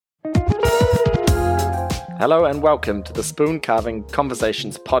Hello and welcome to the Spoon Carving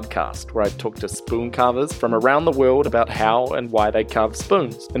Conversations podcast, where I talk to spoon carvers from around the world about how and why they carve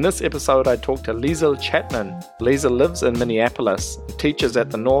spoons. In this episode, I talk to Liesl Chapman. Liesl lives in Minneapolis and teaches at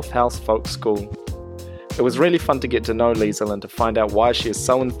the North House Folk School. It was really fun to get to know Liesl and to find out why she is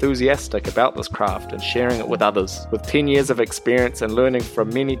so enthusiastic about this craft and sharing it with others. With 10 years of experience and learning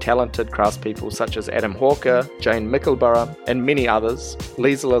from many talented craftspeople such as Adam Hawker, Jane Mickleborough, and many others,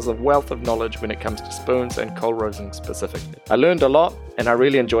 Liesl is a wealth of knowledge when it comes to spoons and coal roasting specifically. I learned a lot and I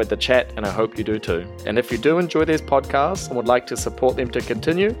really enjoyed the chat, and I hope you do too. And if you do enjoy these podcasts and would like to support them to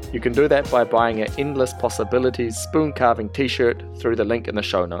continue, you can do that by buying an Endless Possibilities spoon carving t-shirt through the link in the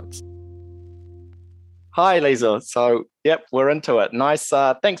show notes. Hi, Liesl. So, we're into it. Nice.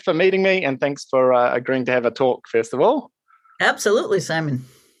 Thanks for meeting me, and thanks for agreeing to have a talk, first of all. Absolutely, Simon.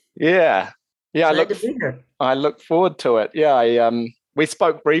 Yeah. Glad to be here. I look forward to it. We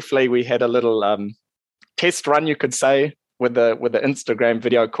spoke briefly. We had a little test run, you could say, with the Instagram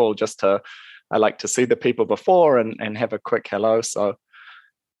video call. I like to see the people before and have a quick hello. So,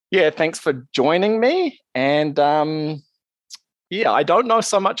 thanks for joining me. And I don't know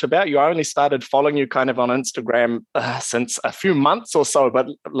so much about you. I only started following you kind of on Instagram since a few months or so. But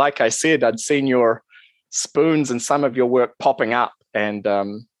like I said, I'd seen your spoons and some of your work popping up, and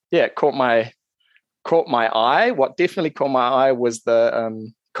it caught my eye. What definitely caught my eye was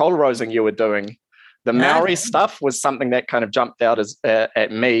the coal roasting you were doing. The Maori stuff was something that kind of jumped out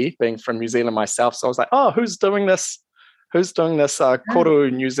at me, being from New Zealand myself. So I was like, oh, who's doing this? Who's doing this koru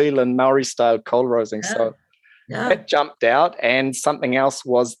New Zealand Maori style coal roasting? So it jumped out, and something else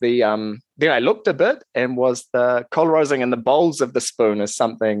was then I looked a bit, and was the coal roasting in the bowls of the spoon is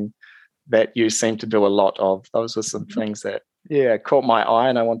something that you seem to do a lot of. Those were some things that caught my eye,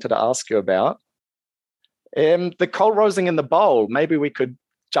 and I wanted to ask you about. The coal roasting in the bowl, maybe we could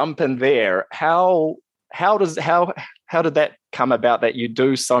jump in there. How did that come about that you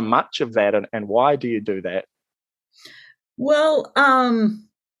do so much of that, and why do you do that? Well,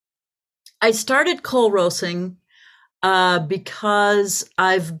 I started coal roasting because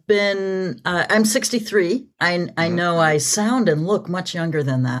I'm 63. I know I sound and look much younger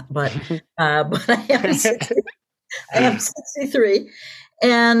than that, but I am 63. I am 63,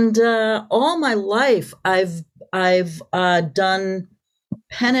 and all my life I've done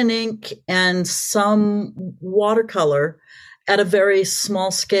pen and ink and some watercolor at a very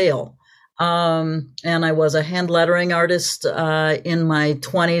small scale. And I was a hand lettering artist in my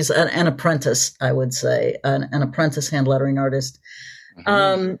 20s, an apprentice, I would say, an apprentice hand lettering artist.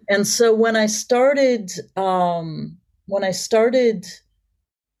 Mm-hmm. And so when I started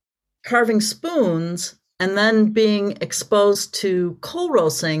carving spoons and then being exposed to coal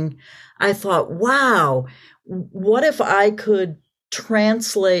roasting, I thought, wow, what if I could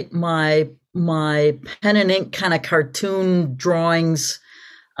translate my pen and ink kind of cartoon drawings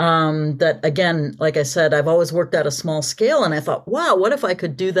that, again, like I said, I've always worked at a small scale, and I thought, wow, what if I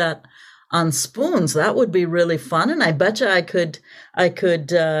could do that on spoons? That would be really fun, and I bet you I could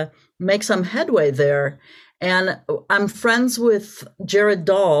make some headway there. And I'm friends with Jared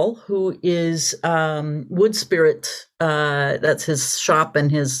Dahl, who is Wood Spirit. That's his shop and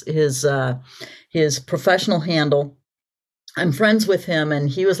his professional handle. I'm friends with him, and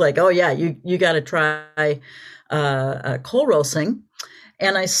he was like, "Oh yeah, you got to try coal roasting."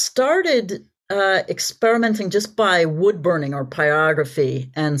 And I started experimenting just by wood burning or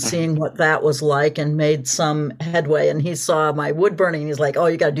pyrography and seeing what that was like, and made some headway. And he saw my wood burning, and he's like, "Oh,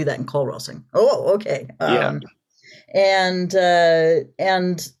 you got to do that in coal roasting." Oh, okay. And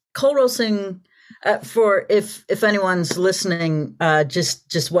coal roasting, for if anyone's listening,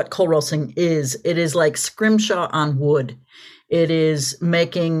 just what coal roasting is, it is like scrimshaw on wood. It is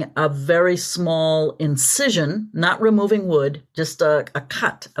making a very small incision, not removing wood, just a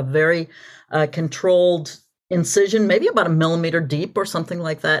cut, a very controlled incision, maybe about 1 millimeter deep or something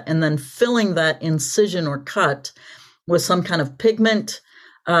like that, and then filling that incision or cut with some kind of pigment.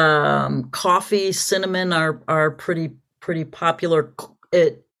 Coffee, cinnamon are pretty popular.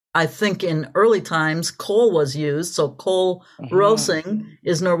 I think in early times, coal was used. So coal roasting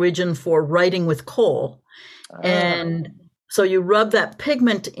is Norwegian for writing with coal. And so you rub that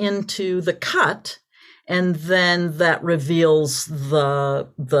pigment into the cut, and then that reveals the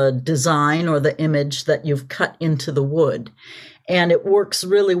design or the image that you've cut into the wood. And it works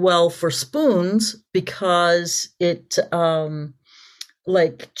really well for spoons because it,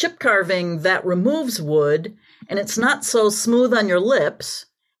 like chip carving, that removes wood, and it's not so smooth on your lips.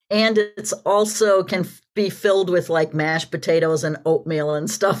 And it's also can be filled with like mashed potatoes and oatmeal and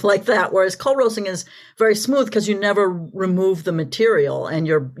stuff like that. Whereas cold roasting is very smooth because you never remove the material and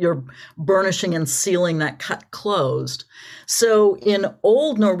you're burnishing and sealing that cut closed. So in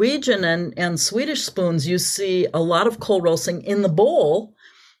old Norwegian and Swedish spoons, you see a lot of cold roasting in the bowl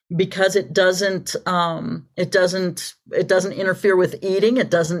because it doesn't interfere with eating. It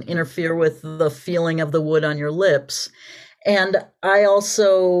doesn't interfere with the feeling of the wood on your lips. And I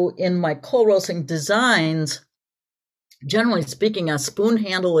also, in my cold roasting designs, generally speaking, a spoon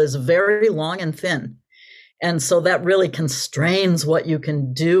handle is very long and thin. And so that really constrains what you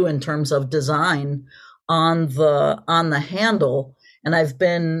can do in terms of design on the handle. And I've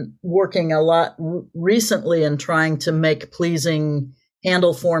been working a lot recently in trying to make pleasing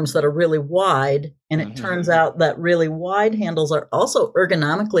handle forms that are really wide. And it turns out that really wide handles are also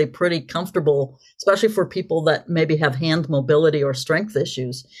ergonomically pretty comfortable, especially for people that maybe have hand mobility or strength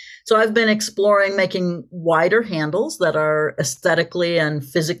issues. So I've been exploring making wider handles that are aesthetically and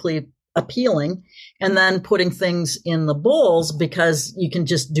physically appealing, and then putting things in the bowls because you can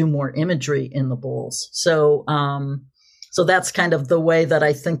just do more imagery in the bowls. So that's kind of the way that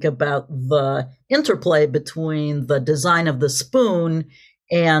I think about the interplay between the design of the spoon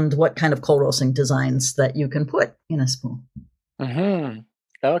and what kind of cold roasting designs that you can put in a spoon.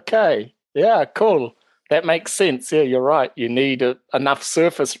 Okay. Yeah, cool. That makes sense. Yeah, you're right. You need enough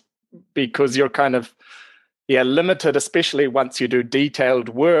surface because you're kind of limited, especially once you do detailed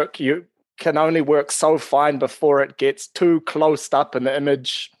work. You can only work so fine before it gets too close up in the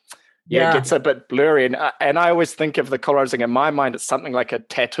image. It gets a bit blurry. And I always think of the cold roasting in my mind, it's something like a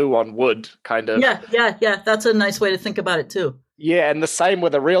tattoo on wood, kind of. Yeah. That's a nice way to think about it too. Yeah, and the same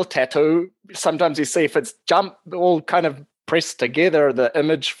with a real tattoo. Sometimes you see if it's all kind of pressed together, the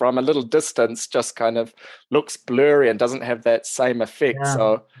image from a little distance just kind of looks blurry and doesn't have that same effect.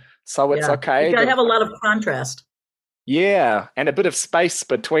 Yeah. So it's okay. You gotta have a lot of contrast. Yeah, and a bit of space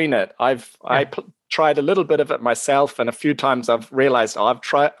between it. I tried a little bit of it myself, and a few times I've realized I've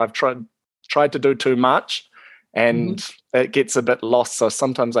tried to do too much, and it gets a bit lost. So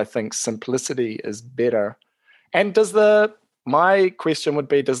sometimes I think simplicity is better. And my question would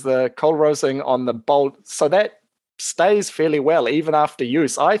be, does the cold roasting on the bowl, so that stays fairly well even after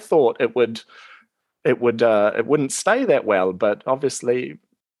use? I thought it wouldn't stay that well, but obviously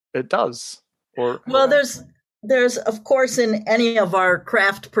it does. There's of course in any of our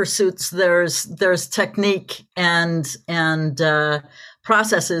craft pursuits there's technique and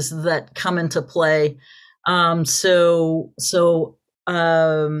processes that come into play. So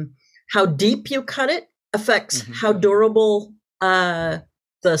how deep you cut it affects how durable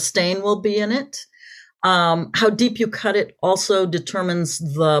the stain will be in it. How deep you cut it also determines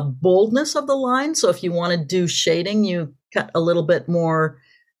the boldness of the line. So if you want to do shading, you cut a little bit more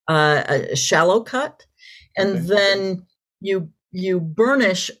a shallow cut. And then you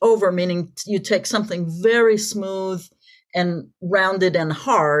burnish over, meaning you take something very smooth and rounded and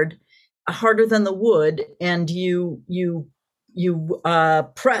harder than the wood, and you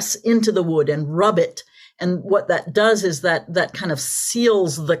press into the wood and rub it. And what that does is that kind of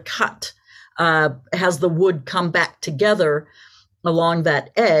seals the cut, has the wood come back together along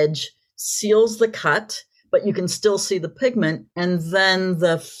that edge, seals the cut, but you can still see the pigment. And then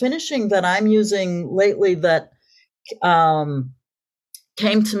the finishing that I'm using lately that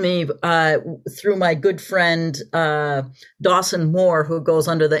came to me through my good friend Dawson Moore, who goes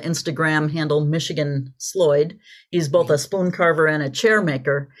under the Instagram handle Michigan Sloyd. He's both a spoon carver and a chair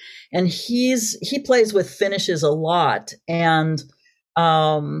maker, and he plays with finishes a lot. And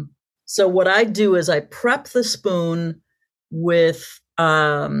so what I do is I prep the spoon with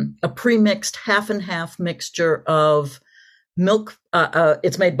a pre-mixed half and half mixture of milk.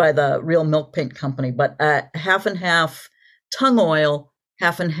 It's made by the Real Milk Paint Company, but half and half tung oil,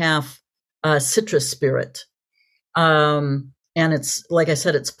 half and half citrus spirit. And it's, like I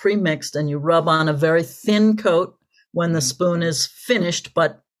said, it's pre-mixed, and you rub on a very thin coat when the spoon is finished,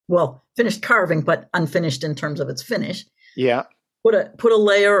 finished carving, but unfinished in terms of its finish. Yeah. Put a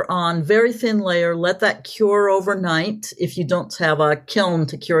layer on, very thin layer, let that cure overnight. If you don't have a kiln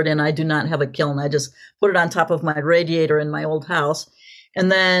to cure it in, I do not have a kiln. I just put it on top of my radiator in my old house.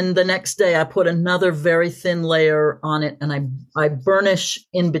 And then the next day I put another very thin layer on it, and I burnish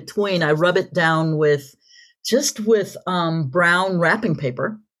in between. I rub it down with brown wrapping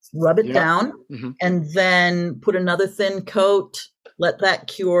paper, rub it down, and then put another thin coat, let that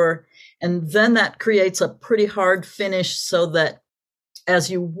cure. And then that creates a pretty hard finish so that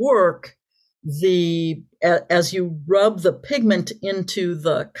as you work, as you rub the pigment into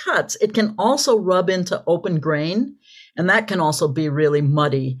the cuts, it can also rub into open grain. and that can also be really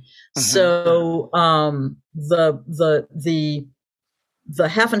muddy. Mm-hmm. So the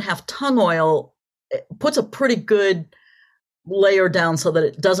half and half tung oil puts a pretty good layer down so that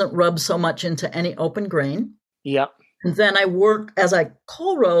it doesn't rub so much into any open grain. Yeah. And then I work as I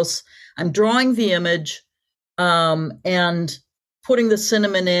cold roast. I'm drawing the image and putting the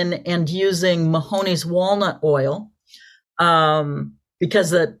cinnamon in and using Mahoney's walnut oil because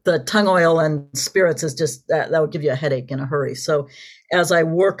the tung oil and spirits is just that would give you a headache in a hurry. So as I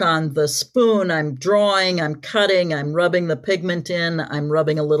work on the spoon, I'm drawing, I'm cutting, I'm rubbing the pigment in, I'm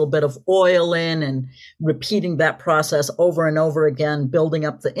rubbing a little bit of oil in and repeating that process over and over again, building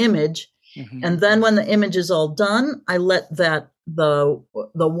up the image. Mm-hmm. And then when the image is all done, I let the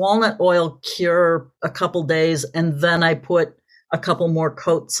walnut oil cure a couple days, and then I put a couple more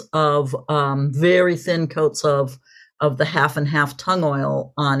coats of very thin coats of the half and half tung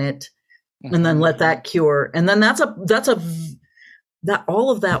oil on it, mm-hmm. and then let that cure. And then that all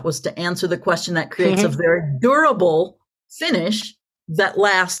of that was to answer the question that creates mm-hmm. a very durable finish that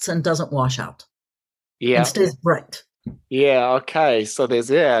lasts and doesn't wash out. Yeah, and stays bright. Yeah. Okay. So there's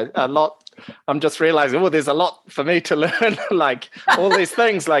a lot. I'm just realizing, there's a lot for me to learn. Like all these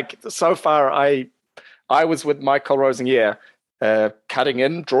things. Like so far, I was with my cold roasting, cutting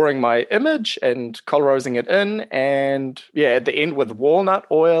in, drawing my image and cold roasting it in, and at the end with walnut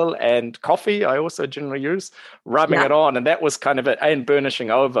oil and coffee. I also generally use rubbing it on, and that was kind of it, and burnishing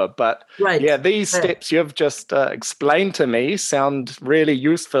over. But these steps you've just explained to me sound really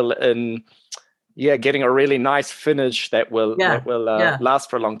useful in getting a really nice finish that will last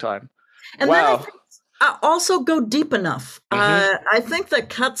for a long time. And then I think also go deep enough. Mm-hmm. I think the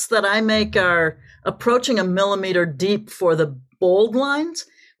cuts that I make are approaching a millimeter deep for the bold lines,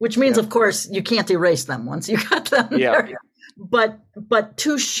 which means, of course, you can't erase them once you cut them. Yeah. But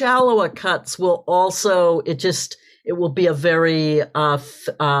too shallow a cuts will also it will be a very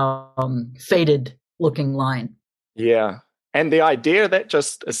faded looking line. Yeah. And the idea that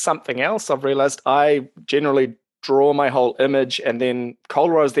just is something else. I've realized I generally draw my whole image and then cold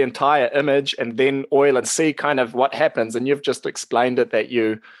roast the entire image and then oil and see kind of what happens. And you've just explained it that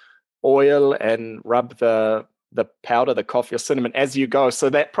you oil and rub the powder, the coffee or cinnamon as you go. So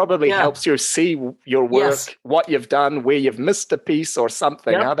that probably helps you see your work, what you've done, where you've missed a piece or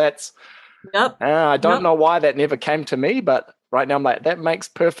something. Now that's, I don't know why that never came to me, but right now I'm like, that makes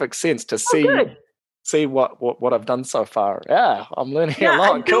perfect sense to see what I've done so far. Yeah, I'm learning a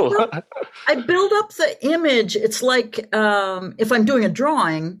lot. Cool. I build up the image. It's like if I'm doing a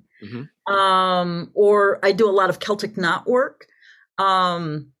drawing, mm-hmm. Or I do a lot of Celtic knot work.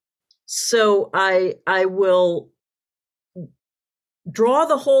 So I will draw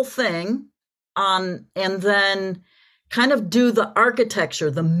the whole thing on, and then kind of do the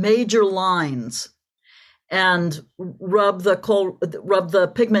architecture, the major lines, and rub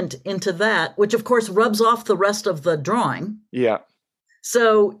the pigment into that, which of course rubs off the rest of the drawing. Yeah.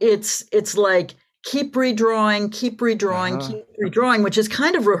 So it's like keep redrawing, keep redrawing, which is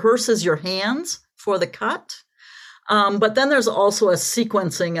kind of rehearses your hands for the cut. But then there's also a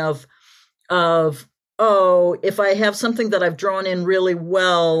sequencing of if I have something that I've drawn in really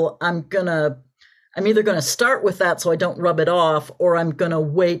well, I'm either gonna start with that so I don't rub it off, or I'm gonna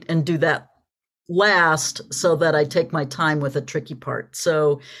wait and do that last so that I take my time with the tricky part.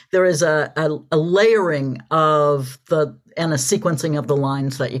 So there is a layering of and a sequencing of the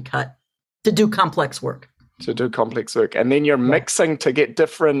lines that you cut to do complex work. And then you're mixing to get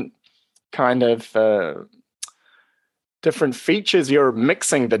different kind of different features. You're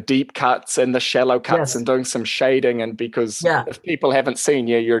mixing the deep cuts and the shallow cuts and doing some shading. And because if people haven't seen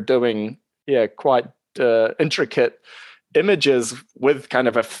you're doing quite intricate images with kind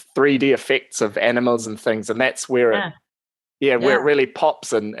of a 3D effects of animals and things, and that's where where it really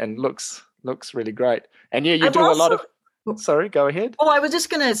pops and looks really great. And you do a lot of. Sorry, go ahead. Oh, I was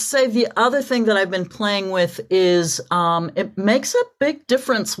just going to say the other thing that I've been playing with is it makes a big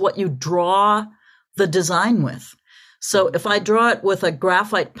difference what you draw the design with. So if I draw it with a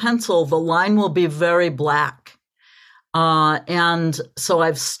graphite pencil, the line will be very black. And so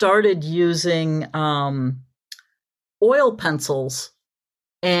I've started using oil pencils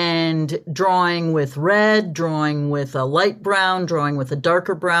and drawing with red, drawing with a light brown, drawing with a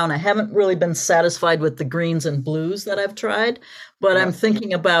darker brown. I haven't really been satisfied with the greens and blues that I've tried, but I'm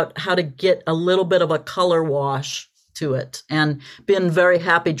thinking about how to get a little bit of a color wash to it, and been very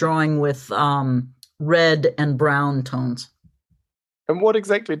happy drawing with red and brown tones. And what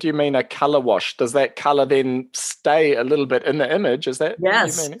exactly do you mean a color wash? Does that color then stay a little bit in the image? Is that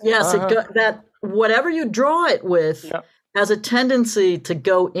yes? Yes, that whatever you draw it with, has a tendency to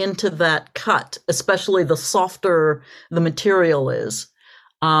go into that cut, especially the softer the material is.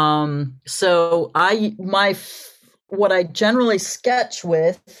 So what I generally sketch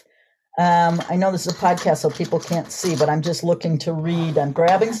with, I know this is a podcast, so people can't see, but I'm just looking to read. I'm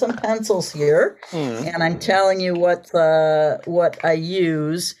grabbing some pencils here, and I'm telling you what I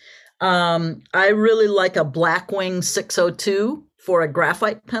use. I really like a Blackwing 602 for a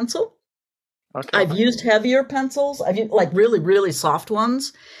graphite pencil. Okay. I've used heavier pencils. I've used like really, really soft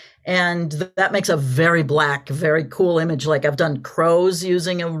ones. And that makes a very black, very cool image. Like I've done crows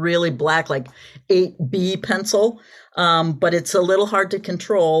using a really black, like 8B pencil. But it's a little hard to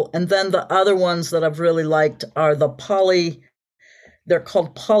control. And then the other ones that I've really liked are they're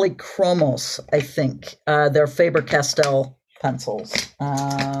called Polychromos, I think. They're Faber-Castell pencils.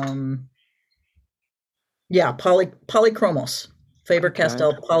 Polychromos.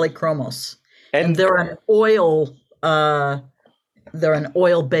 Faber-Castell Polychromos. And they're an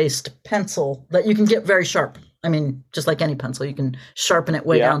oil-based pencil that you can get very sharp. I mean, just like any pencil, you can sharpen it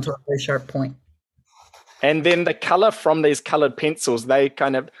way down to a very sharp point. And then the color from these colored pencils, they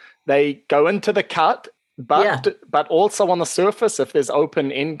go into the cut, but also on the surface, if there's open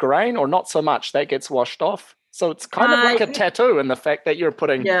end grain or not so much, that gets washed off. So it's kind of like a tattoo in the fact that you're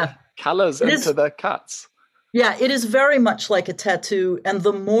putting colors into the cuts. Yeah, it is very much like a tattoo. And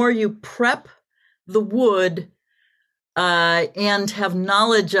the more you prep the wood and have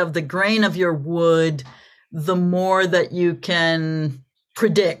knowledge of the grain of your wood, the more that you can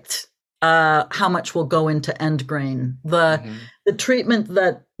predict how much will go into end grain. The treatment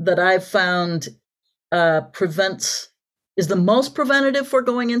that I've found is the most preventative for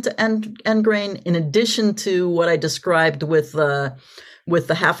going into end grain, in addition to what I described with the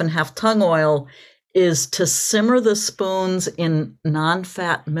half and half tung oil, is to simmer the spoons in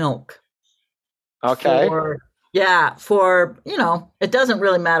non-fat milk. Okay. For, it doesn't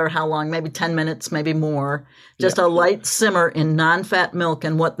really matter how long, maybe 10 minutes, maybe more, just a light simmer in non-fat milk.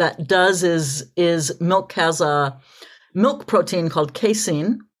 And what that does is milk has a milk protein called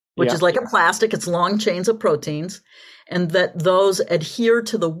casein, which is like a plastic. It's long chains of proteins, and that those adhere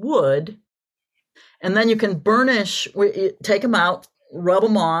to the wood. And then you can burnish, take them out, rub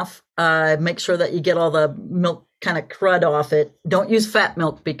them off, make sure that you get all the milk kind of crud off it. Don't use fat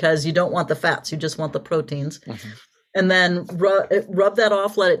milk because you don't want the fats. You just want the proteins. And then rub that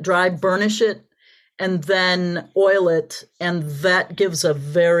off, let it dry, burnish it, and then oil it. And that gives a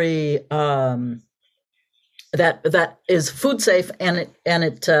very, that is food safe. And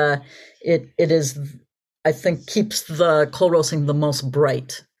it is, I think, keeps the coal roasting the most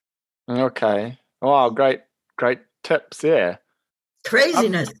bright. Okay. Wow. Great tips there.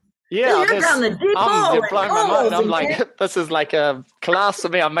 Craziness. Yeah, you're down the deep hole. You're blowing my mind. I'm like, this is like a class for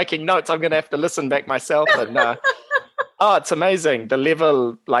me. I'm making notes. I'm going to have to listen back myself. And it's amazing the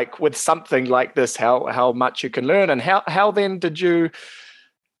level, like with something like this, how much you can learn, and how then did you?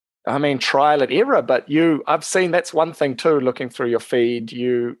 I mean, trial and error. But I've seen that's one thing too. Looking through your feed,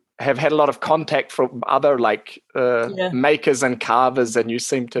 you have had a lot of contact from other makers and carvers, and you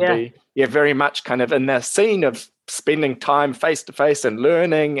seem to be very much kind of in the scene of spending time face to face and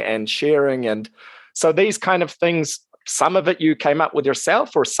learning and sharing. And so these kind of things, some of it you came up with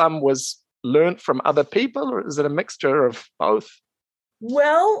yourself, or some was learned from other people, or is it a mixture of both?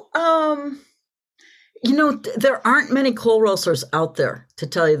 Well, there aren't many coal roasters out there, to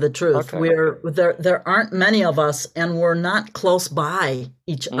tell you the truth. Okay. There aren't many of us, and we're not close by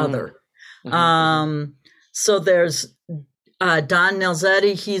each other. So there's Don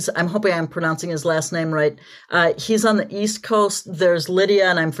Nalzetti. I'm hoping I'm pronouncing his last name right. He's on the East Coast. There's Lydia,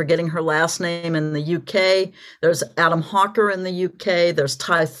 and I'm forgetting her last name, in the UK. There's Adam Hawker in the UK. There's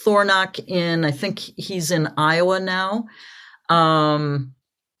Ty Thornock I think he's in Iowa now.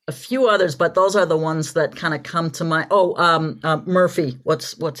 A few others, but those are the ones that kind of come to mind. Murphy.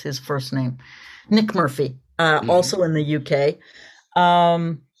 What's his first name? Nick Murphy, also in the UK.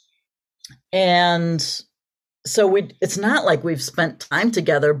 And so it's not like we've spent time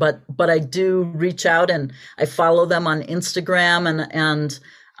together, but I do reach out, and I follow them on Instagram, and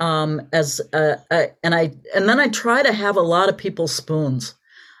then I try to have a lot of people's spoons,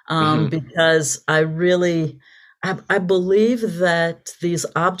 because I believe that these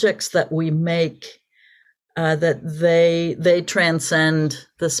objects that we make, that they transcend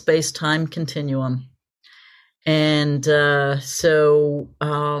the space-time continuum. And so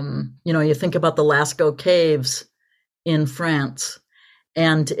you think about the Lascaux Caves in France,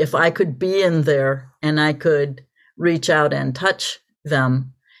 and if I could be in there and I could reach out and touch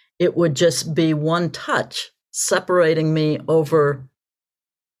them, it would just be one touch separating me over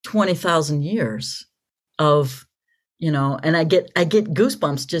 20,000 years of and I get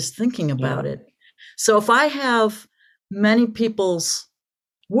goosebumps just thinking about it. So if I have many people's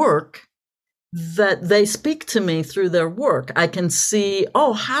work that they speak to me through their work, I can see,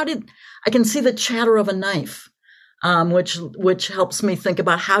 I can see the chatter of a knife, which helps me think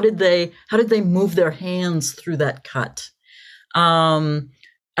about how did they move their hands through that cut. And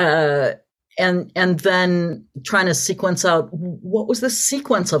then trying to sequence out what was the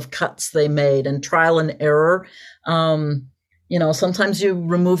sequence of cuts they made and trial and error. Sometimes you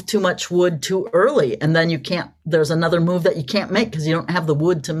remove too much wood too early, and then there's another move that you can't make because you don't have the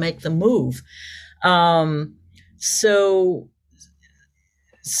wood to make the move. So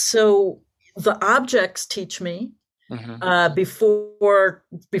the objects teach me. Before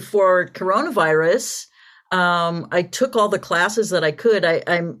coronavirus, I took all the classes that I could.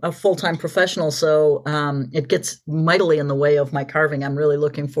 I'm a full-time professional, so it gets mightily in the way of my carving. I'm really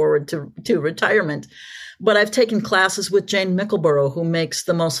looking forward to retirement. But I've taken classes with Jane Mickleborough, who makes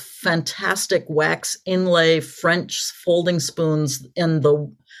the most fantastic wax inlay French folding spoons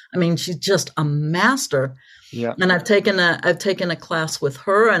she's just a master. Yeah. And I've taken a class with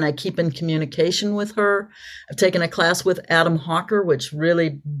her, and I keep in communication with her. I've taken a class with Adam Hawker, which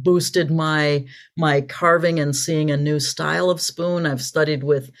really boosted my carving and seeing a new style of spoon. I've studied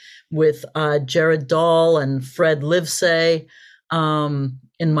with Jared Dahl and Fred Livesay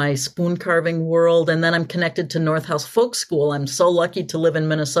in my spoon carving world. And then I'm connected to North House Folk School. I'm so lucky to live in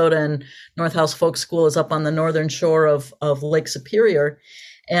Minnesota, and North House Folk School is up on the northern shore of Lake Superior.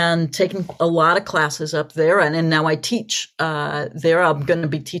 And taking a lot of classes up there. And now I teach there. I'm going to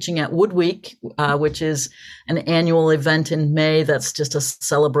be teaching at Wood Week, which is an annual event in May that's just a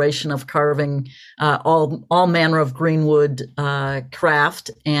celebration of carving all manner of greenwood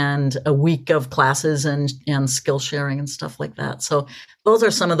craft, and a week of classes and skill sharing and stuff like that. So those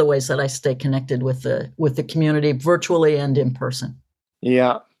are some of the ways that I stay connected with the community, virtually and in person.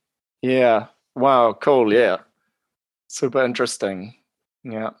 Yeah. Wow, cool. Yeah. Super interesting.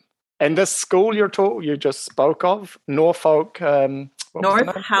 Yeah. And this school you just spoke of, Norfolk,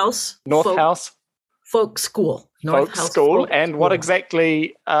 North House Folk School. Folk School. And what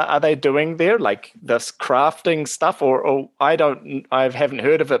exactly are they doing there? Like this crafting stuff, or I haven't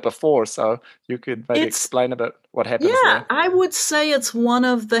heard of it before, so you could maybe explain a bit what happens there. Yeah, I would say it's one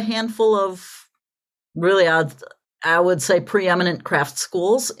of the handful of really, I would say, preeminent craft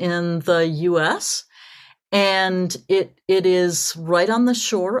schools in the U.S., and it is right on the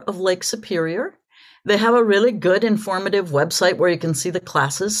shore of Lake Superior. They have a really good informative website where you can see the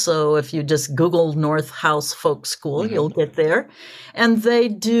classes. So if you just Google North House Folk School, you'll get there. And they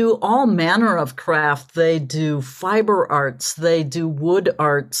do all manner of craft. They do fiber arts. They do wood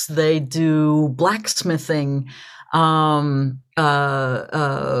arts. They do blacksmithing,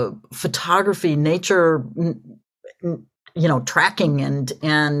 photography, nature, tracking, and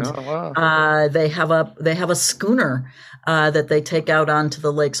oh, wow. They have a schooner that they take out onto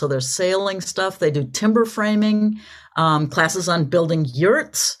the lake. So there's sailing stuff. They do timber framing, classes on building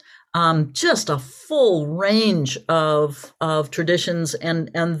yurts, just a full range of traditions, and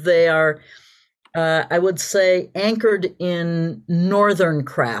they are, I would say, anchored in Northern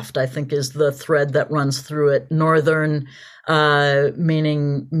craft, I think is the thread that runs through it. Northern,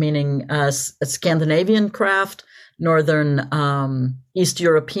 meaning Scandinavian craft, Northern East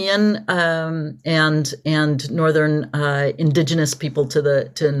European, and Northern indigenous people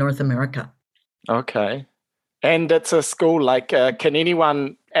to North America. Okay. And it's a school, like, can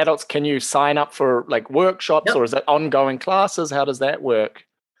adults, can you sign up for like workshops? Yep. Or is it ongoing classes? How does that work?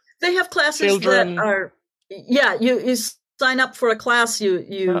 They have classes that are, you sign up for a class,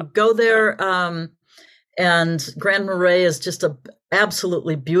 you go there, and Grand Marais is just a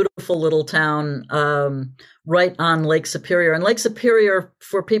absolutely beautiful little town, right on Lake Superior. And Lake Superior,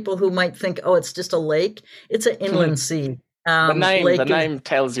 for people who might think, oh, it's just a lake, it's an inland sea. The name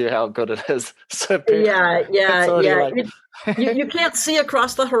tells you how good it is. Superior. Yeah. You can't see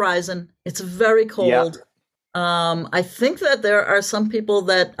across the horizon. It's very cold. Yeah. I think that there are some people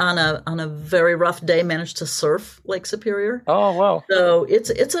that on a very rough day manage to surf Lake Superior. Oh, wow. So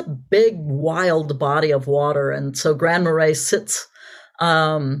it's a big, wild body of water. And so Grand Marais sits,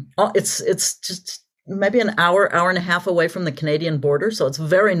 it's just maybe an hour and a half away from the Canadian border. So it's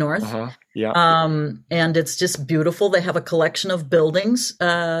very north. Uh-huh. Yeah. And it's just beautiful. They have a collection of buildings,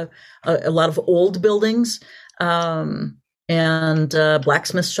 a lot of old buildings, and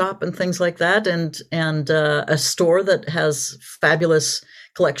blacksmith shop and things like that, and a store that has fabulous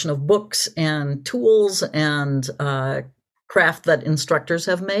collection of books and tools and craft that instructors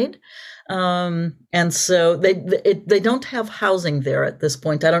have made. And so they don't have housing there at this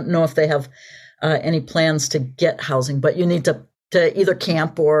point. I don't know if they have any plans to get housing, but you need to either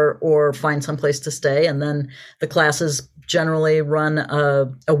camp or find some place to stay. And then the classes generally run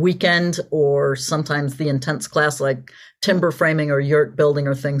a weekend, or sometimes the intense class like timber framing or yurt building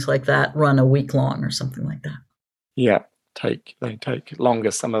or things like that run a week long or something like that. Yeah, they take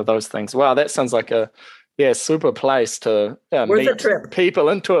longer, some of those things. Wow, that sounds like a super place to worth meet a trip. People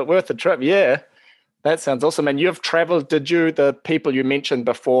into it, worth a trip. Yeah, that sounds awesome. And you've traveled, the people you mentioned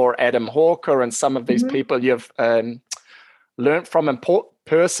before, Adam Hawker and some of these people you've learned from in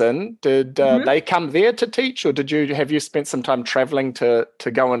person, did they come there to teach, or have you spent some time traveling to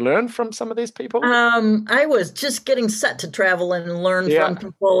go and learn from some of these people? I was just getting set to travel and learn from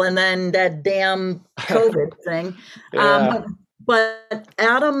people, and then that damn COVID thing. But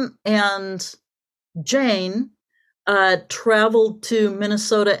Adam and Jane traveled to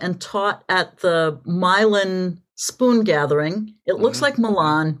Minnesota and taught at the Milan Spoon Gathering. It looks like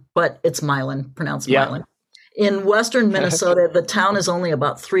Milan, but it's Milan, pronounced Milan. In western Minnesota, the town is only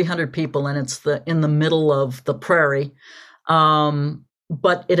about 300 people, and it's in the middle of the prairie.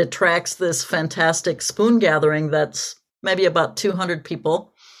 But it attracts this fantastic spoon gathering that's maybe about 200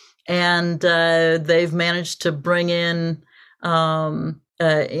 people. And they've managed to bring in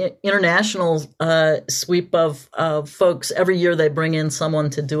international sweep of folks. Every year they bring in someone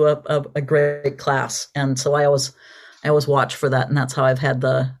to do a great class. And so I always watch for that. And that's how I've had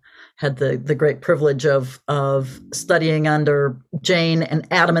the great privilege of studying under Jane and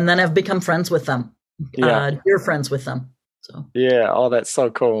Adam, and then I've become friends with them, dear friends with them. So that's so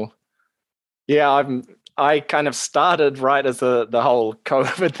cool. Yeah, I kind of started right as the whole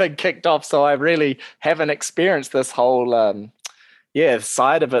COVID thing kicked off, so I really haven't experienced this whole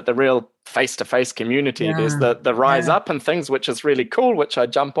side of it, the real face-to-face community. There's the Rise Up and things, which is really cool, which I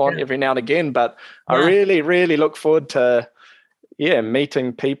jump on every now and again, but I really, really look forward to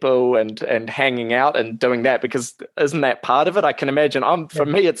meeting people and hanging out and doing that, because isn't that part of it? I can imagine for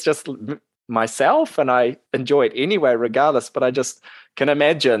me, it's just myself, and I enjoy it anyway, regardless, but I just can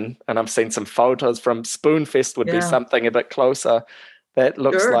imagine, and I've seen some photos from Spoonfest would be something a bit closer. That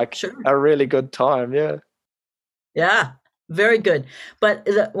looks a really good time. Yeah, very good. But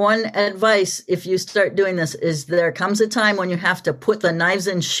the one advice, if you start doing this, is there comes a time when you have to put the knives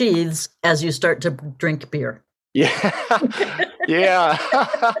in sheaths as you start to drink beer. Yeah.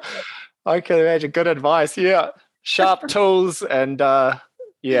 I can imagine. Good advice. Yeah. Sharp tools and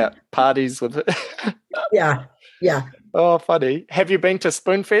parties with it. Yeah. Oh, funny. Have you been to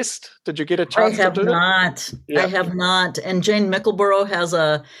Spoonfest? Did you get a chance to do that? I have not. And Jane Mickleborough has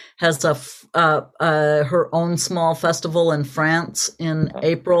her own small festival in France in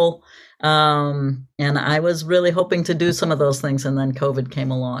April. And I was really hoping to do some of those things, and then COVID came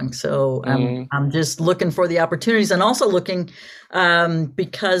along. So I'm just looking for the opportunities, and also looking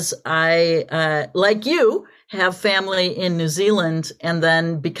because I, like you, have family in New Zealand, and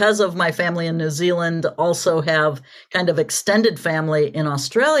then because of my family in New Zealand, also have kind of extended family in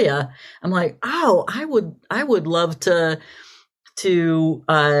Australia. I'm like, I would love to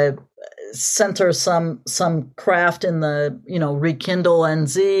center some craft in the Rekindle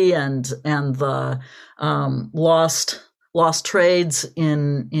NZ and the lost trades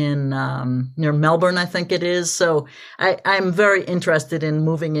in near Melbourne, I think it is. So I'm very interested in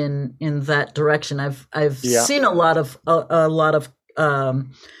moving in that direction. I've seen a lot of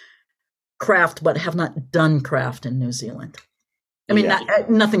craft, but have not done craft in New Zealand. I mean,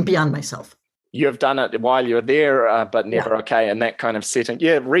 nothing beyond myself. You've done it while you were there, but never in that kind of setting.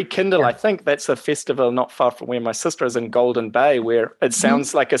 Yeah, Rekindle, I think that's a festival not far from where my sister is in Golden Bay, where it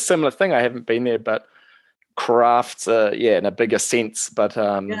sounds like a similar thing. I haven't been there, but crafts, in a bigger sense. But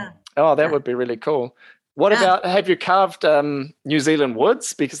that would be really cool. What about, have you carved New Zealand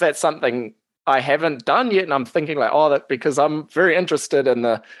woods? Because that's something I haven't done yet, and I'm thinking because I'm very interested in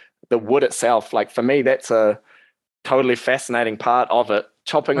the wood itself. Like for me, that's a totally fascinating part of it.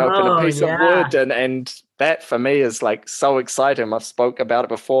 Chopping open a piece of wood, and that for me is like so exciting. I've spoke about it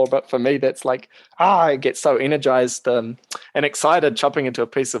before, but for me that's like I get so energized and excited chopping into a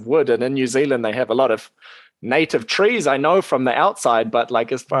piece of wood. And in New Zealand they have a lot of native trees, I know from the outside, but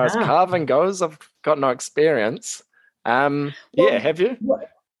like as far as carving goes, I've got no experience. Have you?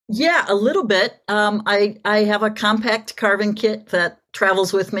 Yeah, a little bit. I have a compact carving kit that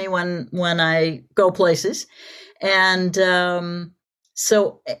travels with me when I go places, and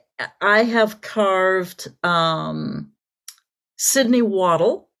so I have carved Sydney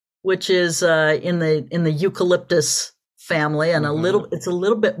wattle, which is in the eucalyptus family, and it's a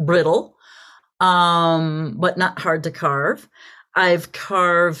little bit brittle, but not hard to carve. I've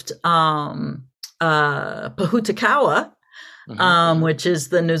carved Pahutakawa, which is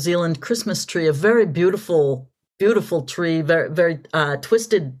the New Zealand Christmas tree, a very beautiful, beautiful tree, very, very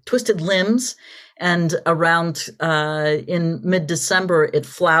twisted limbs. And around in mid-December, it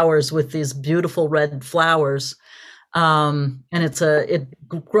flowers with these beautiful red flowers. And it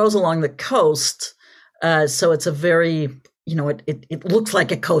grows along the coast. So it's a very, it looks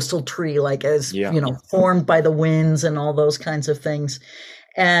like a coastal tree, like formed by the winds and all those kinds of things.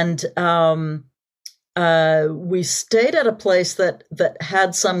 And we stayed at a place that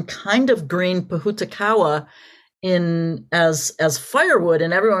had some kind of green pahutakawa as firewood,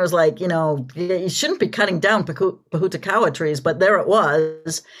 and everyone was like, you shouldn't be cutting down pahutakawa trees, but there it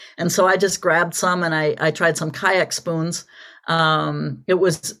was. And so I just grabbed some and I tried some kayak spoons. It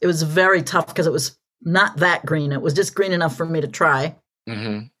was very tough because it was not that green. It was just green enough for me to try.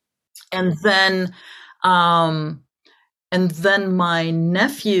 Mm-hmm. And then my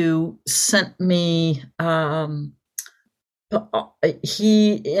nephew sent me,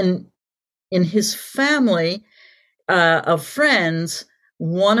 he in his family of friends,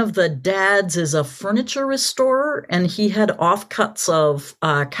 one of the dads is a furniture restorer, and he had offcuts of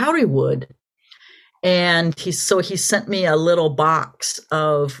kauri wood. And he sent me a little box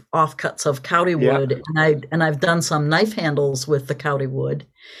of offcuts of kauri wood, and I've done some knife handles with the kauri wood.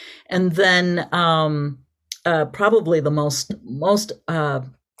 And then probably the most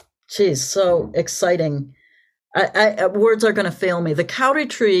so exciting. Words are going to fail me. The kauri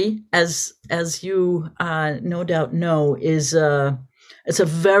tree, as you no doubt know, it's a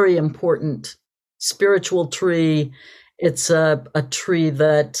very important spiritual tree. It's a tree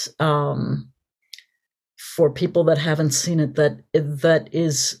that, for people that haven't seen it, that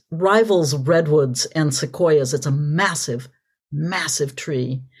is rivals redwoods and sequoias. It's a massive, massive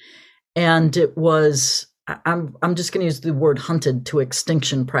tree, and it was. I'm just going to use the word hunted to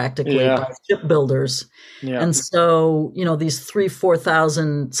extinction practically by shipbuilders. Yeah. And so, these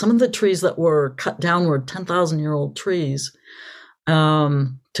 4,000, some of the trees that were cut down were 10,000-year-old trees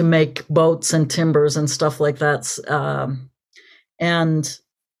to make boats and timbers and stuff like that.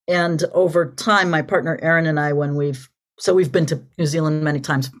 And over time, my partner Erin and I, we've been to New Zealand many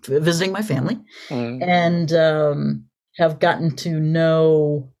times visiting my family, and have gotten to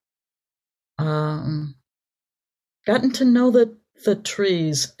know the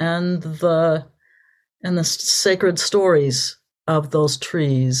trees and the sacred stories of those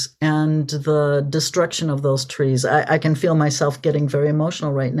trees and the destruction of those trees. I can feel myself getting very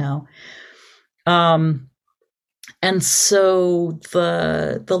emotional right now. And so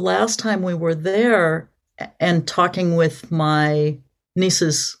the last time we were there and talking with my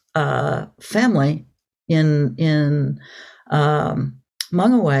niece's family in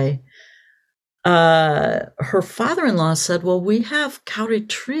Mangawai, her father-in-law said, well, we have kauri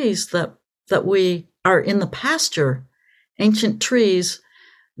trees that we are in the pasture, ancient trees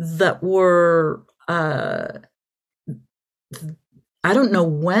that were, I don't know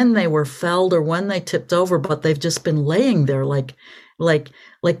when they were felled or when they tipped over, but they've just been laying there like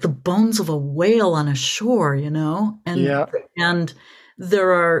the bones of a whale on a shore, and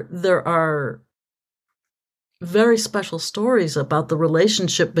there are very special stories about the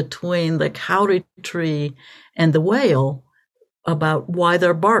relationship between the kauri tree and the whale, about why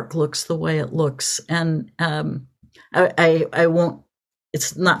their bark looks the way it looks. And I won't,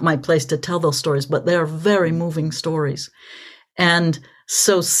 it's not my place to tell those stories, but they are very moving stories. And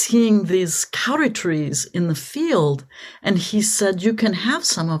so seeing these kauri trees in the field, and he said, you can have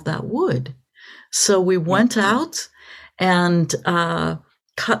some of that wood. So we went out and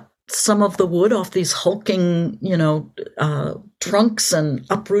cut some of the wood off these hulking, trunks and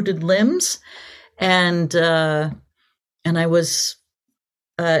uprooted limbs. And I was,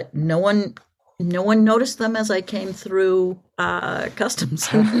 no one noticed them as I came through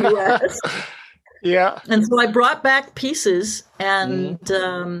customs in the US. Yeah. And so I brought back pieces and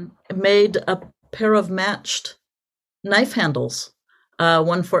made a pair of matched knife handles,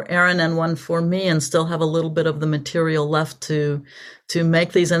 one for Erin and one for me, and still have a little bit of the material left to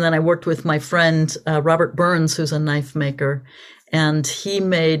make these. And then I worked with my friend Robert Burns, who's a knife maker, and he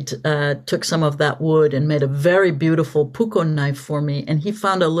took some of that wood and made a very beautiful puko knife for me. And he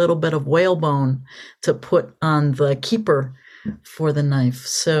found a little bit of whalebone to put on the keeper for the knife.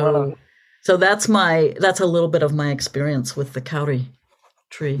 So that's a little bit of my experience with the kauri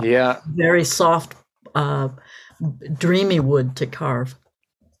tree. Yeah. Very soft, dreamy wood to carve.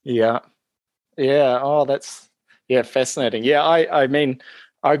 Yeah. Yeah. Oh, that's fascinating. Yeah. I mean,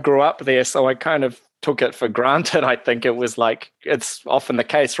 I grew up there, so I kind of took it for granted. I think it was like, it's often the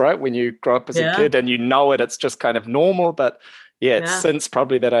case, right? When you grow up as a kid and it's just kind of normal. But it's since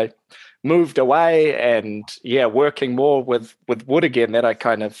probably that I moved away and working more with wood again, that I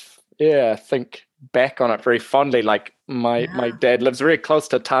kind of think back on it very fondly. Like my dad lives very close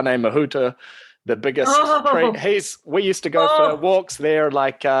to Tane Mahuta, the biggest tree. We used to go for walks there,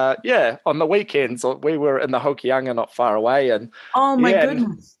 like on the weekends. We were in the Hokianga, not far away, and my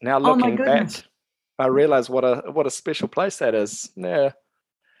goodness. Now looking back, I realize what a special place that is. Yeah.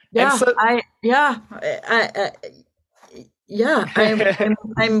 Yeah,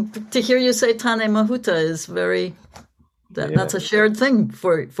 I'm to hear you say Tane Mahuta is very. That's a shared thing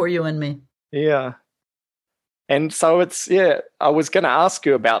for you and me. Yeah. And so it's, I was going to ask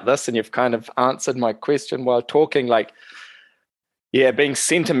you about this, and you've kind of answered my question while talking, like, being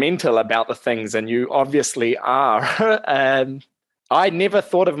sentimental about the things, and you obviously are. And I never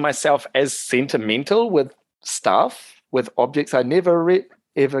thought of myself as sentimental with stuff, with objects. I never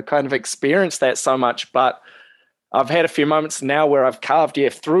ever kind of experienced that so much, but I've had a few moments now where I've carved,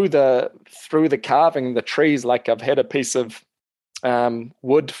 through the carving, the trees, like I've had a piece of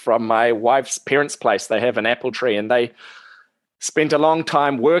wood from my wife's parents' place. They have an apple tree, and they spent a long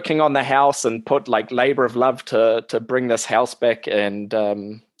time working on the house and put like labor of love to bring this house back. And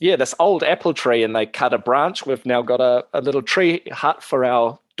this old apple tree, and they cut a branch. We've now got a little tree hut for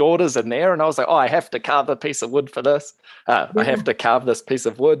our daughters in there. And I was like, I have to carve a piece of wood for this. I have to carve this piece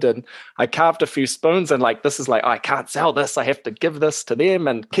of wood. And I carved a few spoons, and like, this is like, I can't sell this. I have to give this to them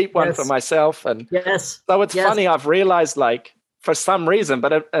and keep one for myself. And so it's funny. I've realized, like, for some reason,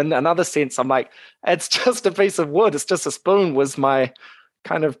 but in another sense, I'm like, it's just a piece of wood. It's just a spoon, was my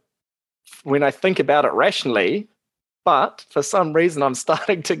kind of, when I think about it rationally. But for some reason, I'm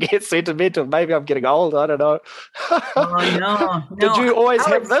starting to get sentimental. Maybe I'm getting old. I don't know. No. Did you always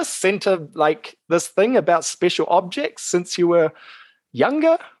have this this thing about special objects since you were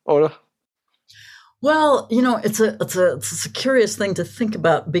younger, or? Well, it's a curious thing to think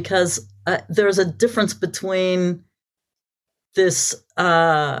about, because there's a difference between this.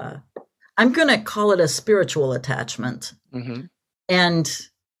 I'm going to call it a spiritual attachment, and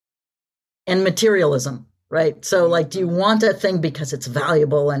materialism. Right. So, like, do you want that thing because it's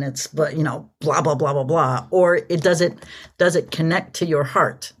valuable and it's, blah, blah, blah, blah, blah, or does it connect to your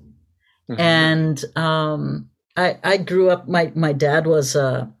heart? And I grew up, my dad was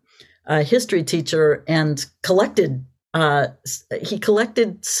a history teacher and collected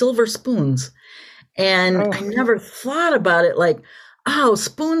silver spoons. And I never thought about it like,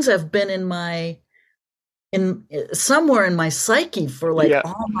 spoons have been somewhere in my psyche for like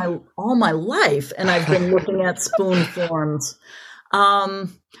all my life, and I've been looking at spoon forms.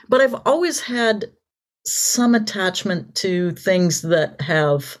 But I've always had some attachment to things that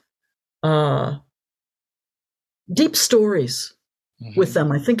have deep stories with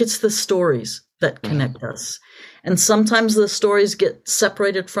them. I think it's the stories that connect us, and sometimes the stories get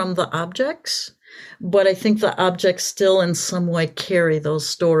separated from the objects, but I think the objects still in some way carry those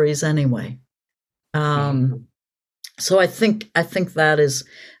stories anyway. So I think that is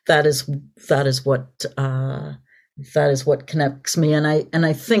what connects me, and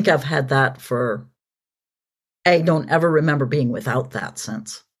I think I've had that for. I don't ever remember being without that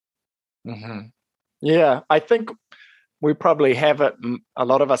sense. Yeah, I think we probably have it. A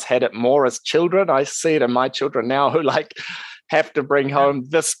lot of us had it more as children. I see it in my children now, who like have to bring home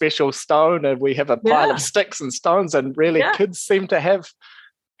this special stone, and we have a pile of sticks and stones, and really kids seem to have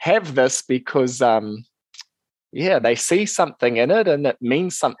this because they see something in it and it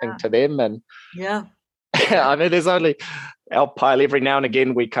means something to them. And I mean, there's only our pile. Every now and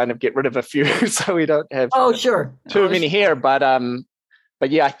again we kind of get rid of a few so we don't have too many here, but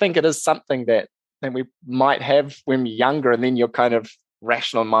I think it is something that we might have when we're younger, and then your kind of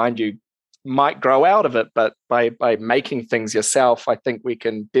rational mind, you might grow out of it, but by making things yourself, I think we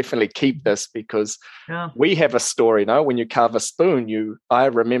can definitely keep this, because we have a story. No, when you carve a spoon, I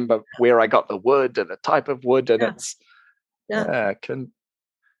remember where I got the wood and the type of wood, and it's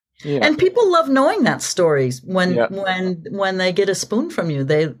and people love knowing that stories when they get a spoon from you.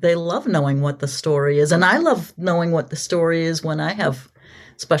 They love knowing what the story is, and I love knowing what the story is when I have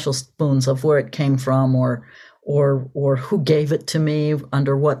special spoons, of where it came from, or who gave it to me,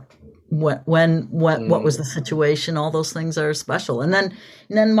 under what was the situation. All those things are special. And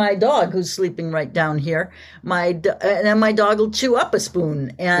then my dog, who's sleeping right down here, my dog will chew up a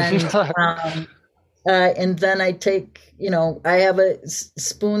spoon, and and then I take, I have a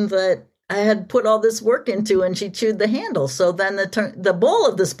spoon that I had put all this work into, and she chewed the handle. So then the bowl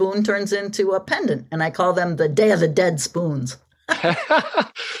of the spoon turns into a pendant, and I call them the Day of the Dead spoons.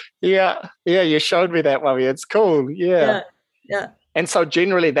 Yeah, you showed me that, Mummy. It's cool. Yeah. And so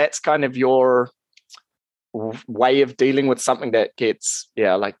generally that's kind of your way of dealing with something that gets,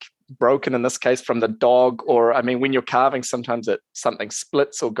 like broken in this case from the dog, or I mean, when you're carving, sometimes something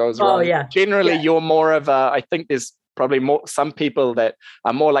splits or goes wrong. Yeah. Generally, you're more of a, I think there's probably some people that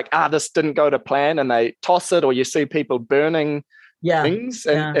are more like, this didn't go to plan, and they toss it, or you see people burning things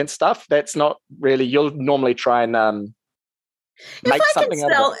and stuff. That's not really, you'll normally try and make something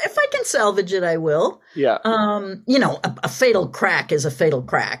out of it. If I can salvage it, I will. Yeah. A fatal crack is a fatal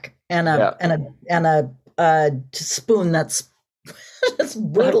crack, and a spoon that's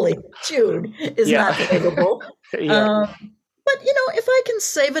brutally chewed is not savable. But if I can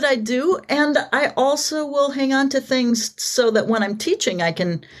save it, I do, and I also will hang on to things so that when I'm teaching, I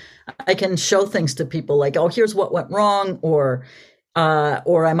can show things to people like, oh, here's what went wrong, or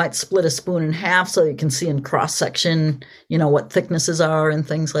I might split a spoon in half so you can see in cross section, what thicknesses are and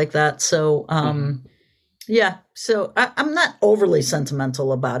things like that. So, so I'm not overly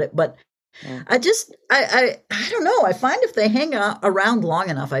sentimental about it, but I don't know. I find if they hang around long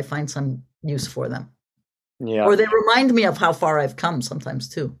enough, I find some use for them. Yeah. Or they remind me of how far I've come sometimes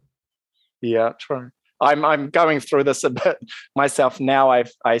too. Yeah, true. I'm going through this a bit myself now. I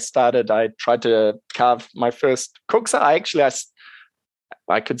tried to carve my first Kuxa.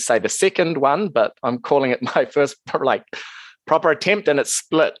 I could say the second one, but I'm calling it my first proper attempt, and it's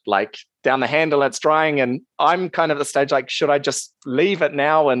split down the handle. It's drying, and I'm kind of at the stage should I just leave it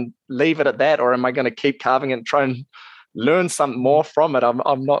now and leave it at that, or am I going to keep carving it and try and learn something more from it?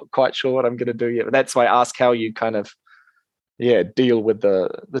 I'm not quite sure what I'm going to do yet. But that's why I ask how you kind of deal with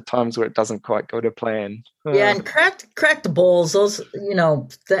the times where it doesn't quite go to plan. Yeah, and cracked bowls, those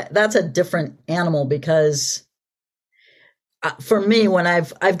that's a different animal, because for me, when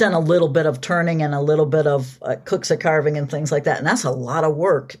I've done a little bit of turning and a little bit of Kuxa carving and things like that, and that's a lot of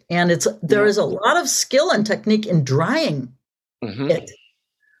work, and there is a lot of skill and technique in drying it.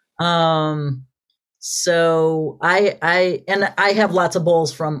 So I have lots of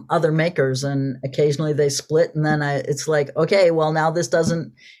bowls from other makers, and occasionally they split, and then it's like, okay, well, now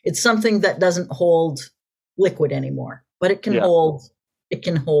it's something that doesn't hold liquid anymore, but it can hold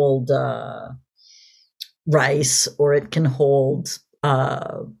rice, or it can hold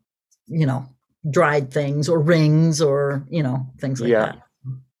dried things or rings, or things like that.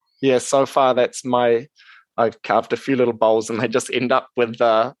 Yeah, so far I've carved a few little bowls, and they just end up with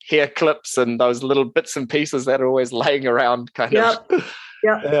hair clips and those little bits and pieces that are always laying around, kind of.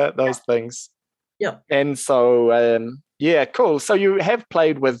 Yeah, those things. Yeah. And so, cool. So you have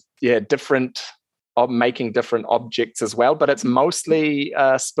played with making different objects as well, but it's mostly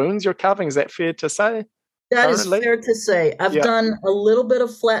spoons you're carving. Is that fair to say? That is fair to say. I've done a little bit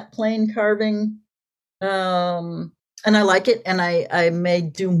of flat plane carving, and I like it, and I may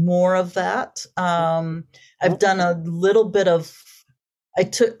do more of that. I've done a little bit of.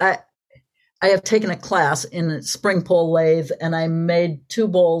 I have taken a class in a spring pole lathe, and I made 2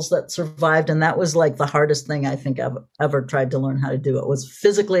 bowls that survived, and that was the hardest thing I think I've ever tried to learn how to do. It was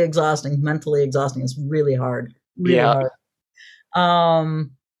physically exhausting, mentally exhausting. It's really hard. Really hard.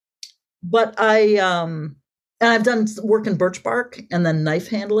 But and I've done work in birch bark and then knife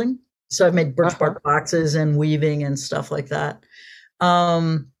handling. So I've made birch bark boxes and weaving and stuff like that.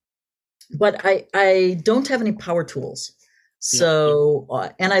 But I don't have any power tools. So,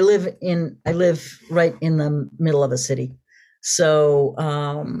 and I live right in the middle of a city. So,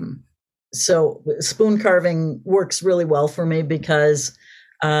 so spoon carving works really well for me, because,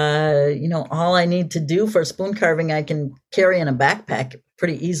 all I need to do for spoon carving, I can carry in a backpack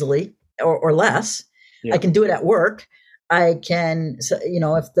pretty easily, or less. I can do it at work. I can,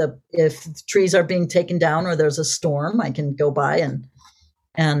 if the trees are being taken down or there's a storm, I can go by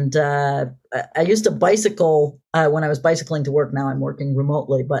and I used to bicycle when I was bicycling to work. Now I'm working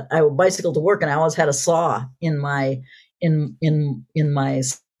remotely, but I would bicycle to work, and I always had a saw in my my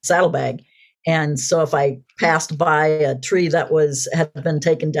saddlebag. And so if I passed by a tree that had been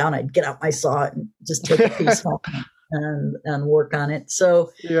taken down, I'd get out my saw and just take a piece home and work on it.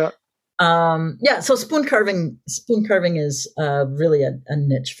 So so spoon carving is really a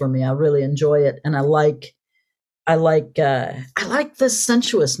niche for me. I really enjoy it, and I like the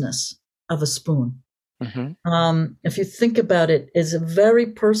sensuousness of a spoon. If you think about it, it's very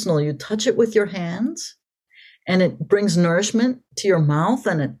personal. You touch it with your hands, and it brings nourishment to your mouth,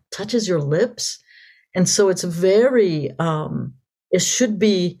 and it touches your lips, and so it's very. It should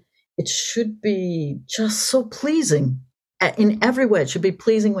be just so pleasing. In every way. It should be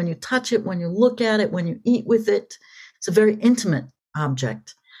pleasing when you touch it, when you look at it, when you eat with it. It's a very intimate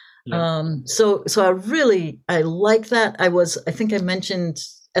object. So I like that. I think I mentioned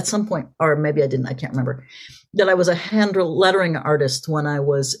at some point, or maybe I didn't, I can't remember, that I was a hand lettering artist when I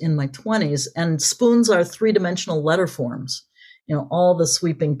was in my 20s, and spoons are 3-dimensional letter forms. all the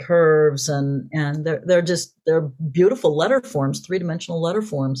sweeping curves, and they're beautiful letter forms, 3-dimensional letter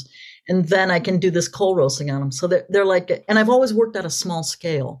forms. And then I can do this coal roasting on them. So they're like, and I've always worked at a small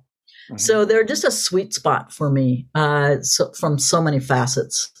scale. Mm-hmm. So they're just a sweet spot for me, from so many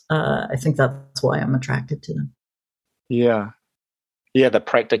facets. I think that's why I'm attracted to them. Yeah. Yeah, the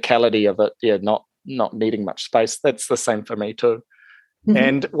practicality of it, not needing much space. That's the same for me too. Mm-hmm.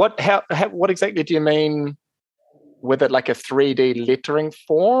 And what exactly do you mean with it, like a 3D lettering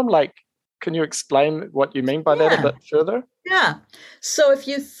form? Like, can you explain what you mean by that a bit further? Yeah. So if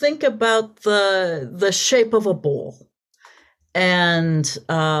you think about the shape of a bowl, and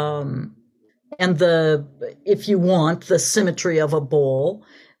if you want the symmetry of a bowl,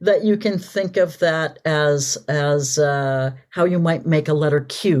 that you can think of that as how you might make a letter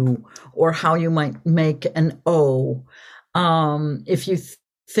Q, or how you might make an O. If you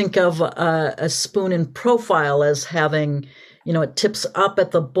think of a spoon in profile as having, it tips up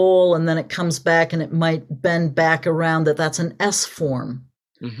at the bowl and then it comes back and it might bend back around, that's an S form.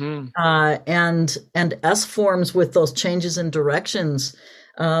 Mm-hmm. And S forms with those changes in directions,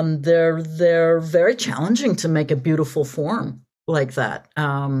 they're very challenging to make a beautiful form like that,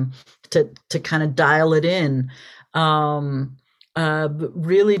 to kind of dial it in.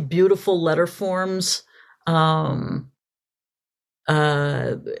 Really beautiful letter forms. Like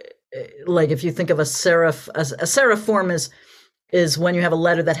if you think of a serif form is when you have a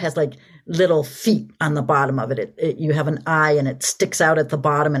letter that has like little feet on the bottom of it. You have an I and it sticks out at the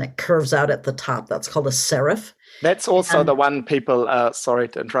bottom and it curves out at the top. That's called a serif. That's also the one people, sorry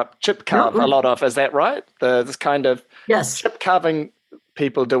to interrupt, chip carve a lot of. Is that right? This kind of chip carving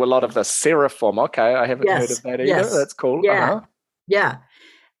people do a lot of the serif form. Okay, I haven't heard of that either. Yes. That's cool. Yeah, uh-huh. Yeah.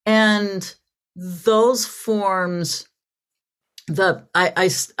 And those forms,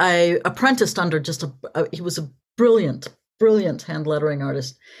 I apprenticed under he was a brilliant hand lettering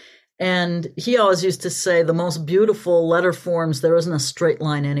artist. And he always used to say the most beautiful letter forms, there isn't a straight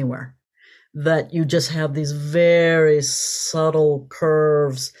line anywhere, that you just have these very subtle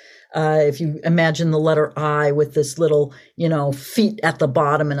curves. If you imagine the letter I with this little, feet at the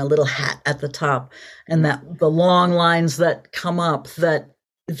bottom and a little hat at the top, and that the long lines that come up, that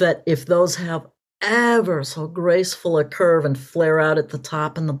if those have ever so graceful a curve and flare out at the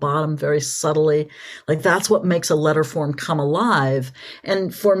top and the bottom very subtly, like that's what makes a letter form come alive.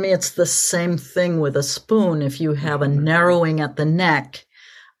 And for me, it's the same thing with a spoon. If you have a narrowing at the neck,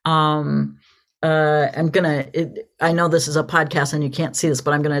 I know this is a podcast and you can't see this,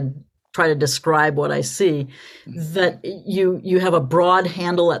 but I'm going to try to describe what I see, that you have a broad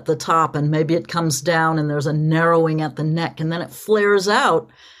handle at the top and maybe it comes down and there's a narrowing at the neck and then it flares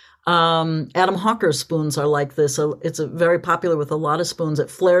out. Adam Hawker's spoons are like this. So it's very popular with a lot of spoons. It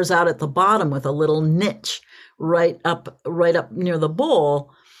flares out at the bottom with a little niche right up near the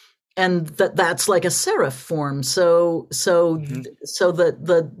bowl. And that's like a serif form. So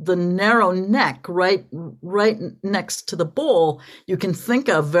the narrow neck right next to the bowl, you can think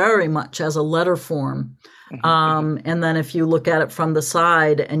of very much as a letter form. And then if you look at it from the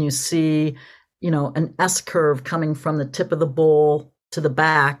side and you see, an S curve coming from the tip of the bowl to the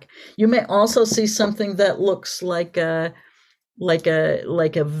back, you may also see something that looks like a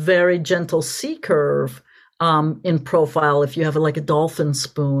very gentle C curve. In profile, if you have like a dolphin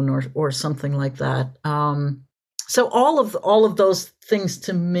spoon or something like that. So all of those things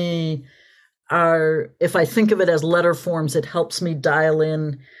to me are, if I think of it as letter forms, it helps me dial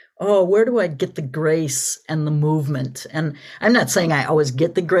in, where do I get the grace and the movement? And I'm not saying I always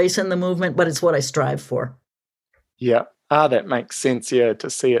get the grace and the movement, but it's what I strive for. Yeah. That makes sense. Yeah. To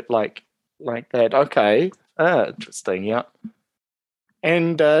see it like that. Okay. Interesting. Yeah.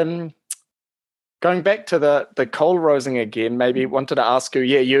 And, going back to the coal roasting again, maybe wanted to ask you,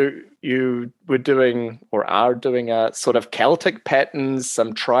 you were doing or are doing a sort of Celtic patterns,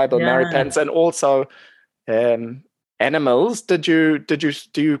 some tribal Maori patterns, and also animals. Do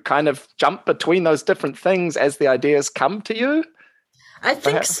you kind of jump between those different things as the ideas come to you? I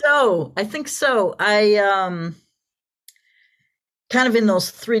think so. I kind of in those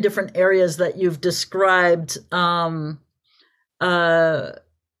 3 different areas that you've described,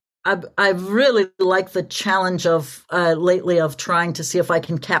 I've really liked the challenge of lately of trying to see if I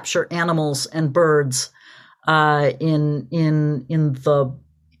can capture animals and birds in the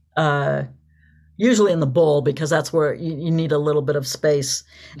usually in the bowl, because that's where you need a little bit of space.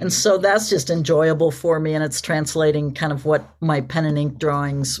 And so that's just enjoyable for me, and it's translating kind of what my pen and ink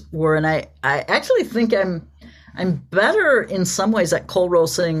drawings were. And I actually think I'm better in some ways at coal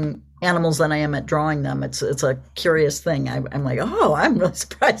roasting animals than I am at drawing them. It's a curious thing. I'm like, I'm really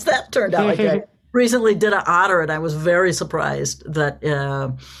surprised that turned out like that. recently did an otter, and I was very surprised that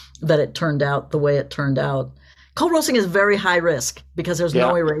that it turned out the way it turned out. Cold roasting is very high risk because there's Yeah,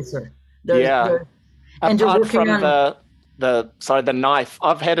 no eraser. yeah. And you're Apart working from on. the knife,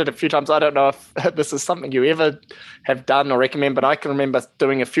 I've had it a few times. I don't know if this is something you ever have done or recommend, but I can remember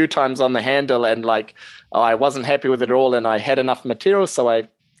doing a few times on the handle and like, oh, I wasn't happy with it all, and I had enough material, so I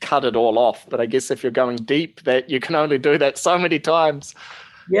cut it all off. But I guess if you're going deep, that you can only do that so many times,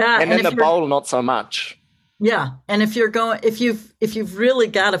 Yeah, and in the bowl, not so much. Yeah, and if you've really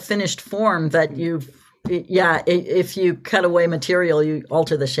got a finished form that if you cut away material, you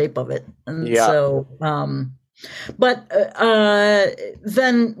alter the shape of it, and Yeah. so. But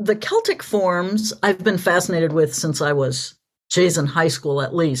then the Celtic forms I've been fascinated with since I was, in high school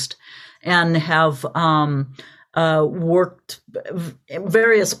at least, and have worked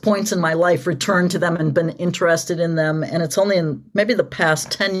various points in my life, returned to them and been interested in them. And it's only in maybe the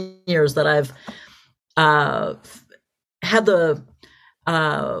past 10 years that I've had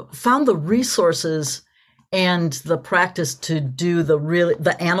found the resources and the practice to do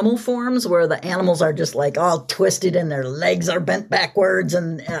the animal forms, where the animals are just like all twisted and their legs are bent backwards,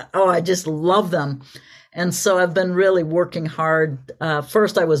 and I just love them. And so I've been really working hard.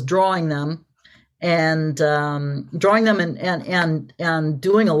 First, I was drawing them and and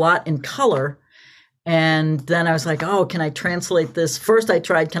doing a lot in color. And then I was like, oh, can I translate this? First, I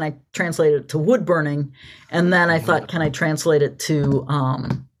tried, can I translate it to wood burning? And then I thought, can I translate it to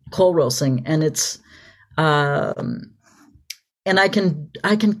coal roasting? And it's and I can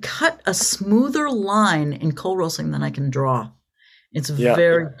cut a smoother line in coal roasting than I can draw. It's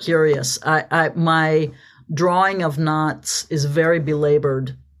very curious. My drawing of knots is very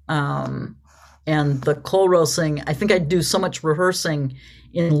belabored, and the coal roasting, I think I do so much rehearsing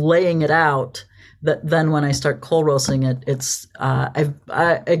in laying it out that then when I start coal roasting it, it's I've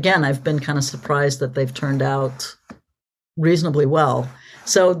been kind of surprised that they've turned out reasonably well.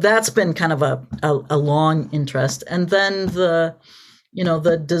 So that's been kind of a long interest. And then the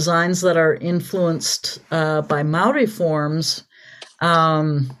designs that are influenced by Maori forms,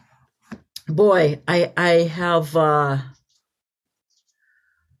 boy, I have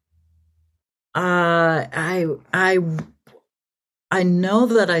I know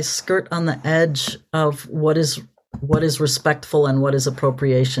that I skirt on the edge of what is respectful and what is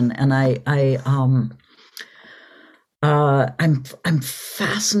appropriation, and I'm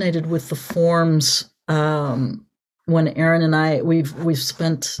fascinated with the forms. When Aaron and I we've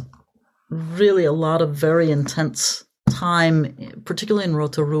spent really a lot of very intense time, particularly in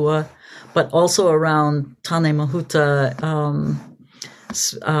Rotorua, but also around Tane Mahuta,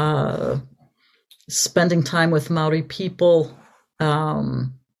 spending time with Maori people.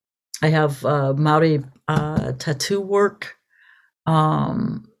 I have Maori tattoo work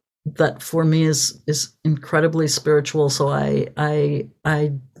that for me is incredibly spiritual. So I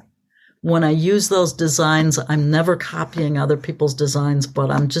when I use those designs, I'm never copying other people's designs, but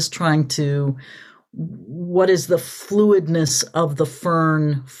I'm just trying to, what is the fluidness of the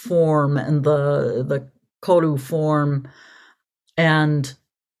fern form and the koru form, and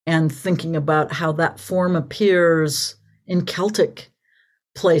thinking about how that form appears in Celtic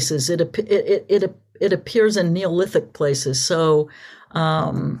places. It appears in Neolithic places. So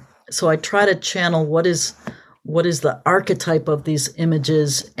so I try to channel what is the archetype of these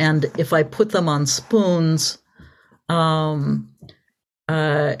images, and if I put them on spoons, they're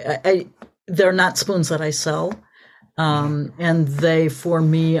not spoons that I sell, and they, for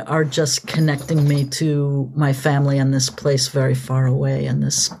me, are just connecting me to my family and this place very far away, and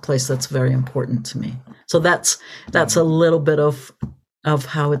this place that's very important to me. So that's a little bit of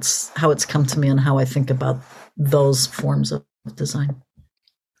how it's come to me and how I think about those forms of design.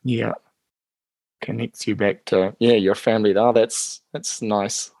 Yeah. Connects you back to your family. Oh, that's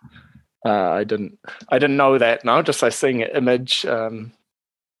nice. I didn't know that. No, just by seeing an image,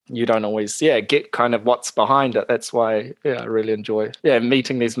 you don't always get kind of what's behind it. That's why I really enjoy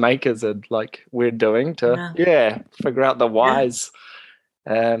meeting these makers and like we're doing to figure out the whys.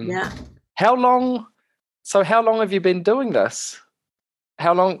 How long have you been doing this?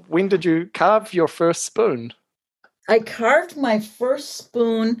 When did you carve your first spoon? I carved my first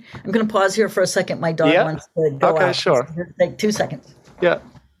spoon. I'm going to pause here for a second. My dog wants to go out. Okay, sure. Take 2 seconds. Yeah.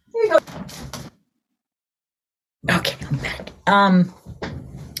 Here you go. Okay, I'm back.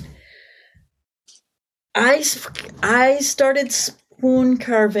 I started spoon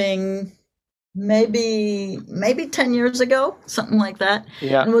carving maybe 10 years ago, something like that.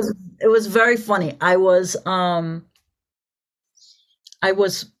 Yeah. And it was very funny. I was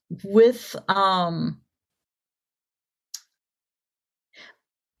with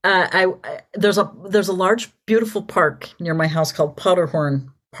there's a large, beautiful park near my house called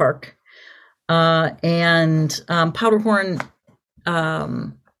Powderhorn Park, and Powderhorn's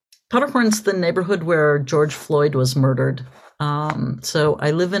the neighborhood where George Floyd was murdered. So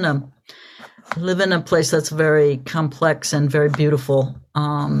I live in a place that's very complex and very beautiful,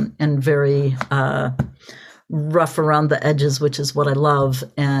 and very rough around the edges, which is what I love.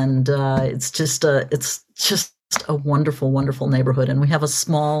 And it's just a wonderful, wonderful neighborhood. And we have a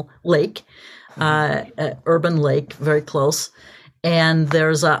small lake, urban lake, very close. And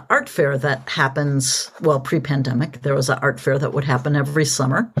there's an art fair that happens, well, pre-pandemic, there was an art fair that would happen every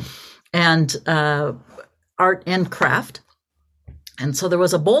summer, and art and craft. And so there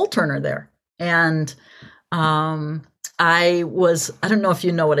was a bowl turner there. And I don't know if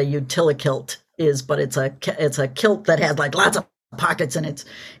you know what a utilikilt is, but it's a kilt that has like lots of pockets, and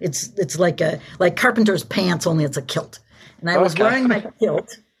it's like carpenter's pants, only it's a kilt. And I was wearing my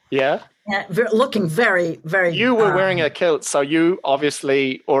kilt. Yeah. Looking very, very. You were wearing a kilt, so you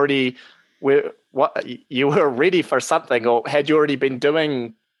obviously already were. What, you were ready for something, or had you already been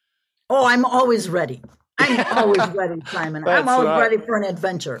doing? Oh, I'm always ready. I'm always ready, Simon. I'm always ready for an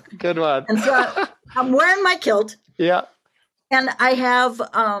adventure. Good one. And so I'm wearing my kilt. Yeah. And I have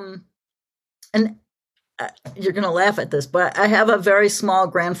you're going to laugh at this, but I have a very small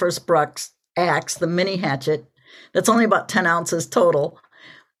Grand First Brooks axe, the mini hatchet, that's only about 10 ounces total,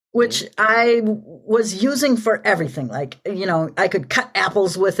 which I was using for everything. Like, I could cut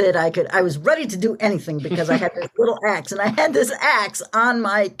apples with it. I was ready to do anything because I had this little axe, and I had this axe on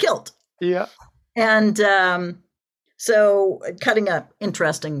my kilt. Yeah. And so cutting an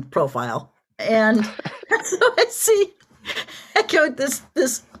interesting profile. And so I go,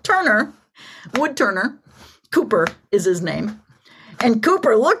 this turner, wood turner, Cooper is his name. And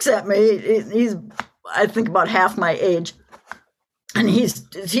Cooper looks at me. He's, I think, about half my age. And he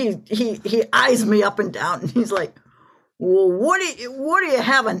eyes me up and down, and he's like, "Well, what do you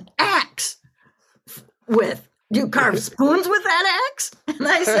have an axe with? Do you carve spoons with that axe?" And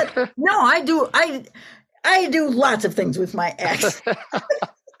I said, "No, I do. I do lots of things with my axe."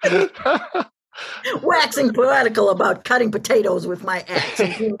 Waxing poetical about cutting potatoes with my axe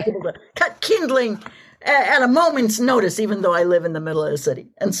and being able to cut kindling at a moment's notice, even though I live in the middle of the city.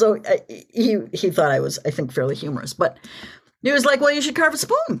 And so he thought I was, I think, fairly humorous, but. He was like, "Well, you should carve a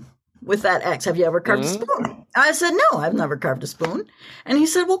spoon with that axe. Have you ever carved a spoon?" I said, "No, I've never carved a spoon." And he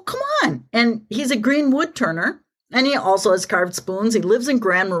said, "Well, come on." And he's a green wood turner, and he also has carved spoons. He lives in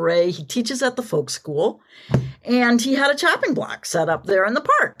Grand Marais. He teaches at the folk school. And he had a chopping block set up there in the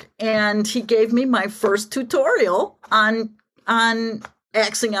park. And he gave me my first tutorial on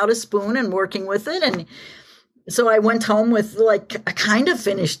axing out a spoon and working with it. And so I went home with like a kind of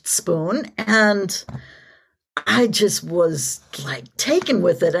finished spoon, and I just was like taken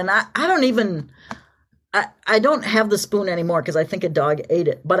with it. And I don't have the spoon anymore because I think a dog ate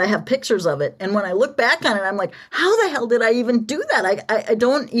it, but I have pictures of it. And when I look back on it, I'm like, how the hell did I even do that? I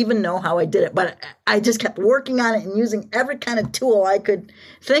don't even know how I did it, but I just kept working on it and using every kind of tool I could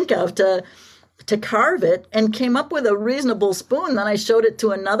think of to carve it, and came up with a reasonable spoon. Then I showed it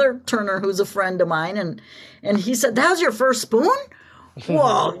to another turner who's a friend of mine. And he said, "That was your first spoon?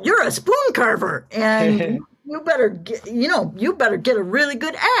 Well, you're a spoon carver. And you better get a really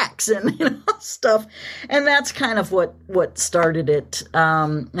good axe," and stuff. And that's kind of what started it.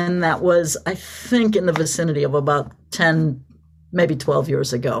 And that was, I think, in the vicinity of about 10, maybe 12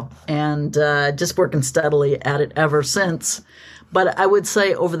 years ago. And just working steadily at it ever since. But I would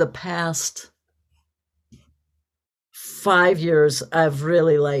say over the past 5 years, I've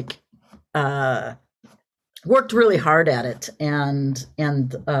really worked really hard at it, and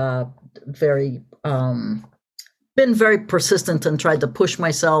been very persistent, and tried to push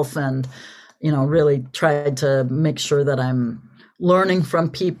myself, and really tried to make sure that I'm learning from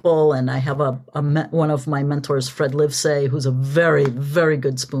people. And I have one of my mentors, Fred Livesay, who's a very, very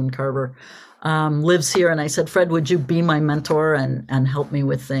good spoon carver, lives here. And I said, "Fred, would you be my mentor and help me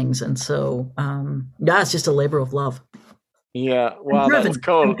with things?" And so it's just a labor of love. Yeah, wow, that's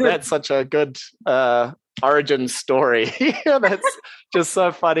cool. That's such a good origin story. That's just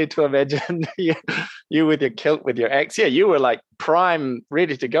so funny to imagine. You with your kilt, with your axe. Yeah, you were like prime,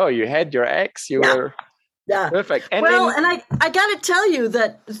 ready to go. You had your axe. You were perfect. And I got to tell you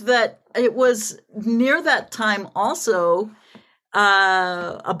that it was near that time also,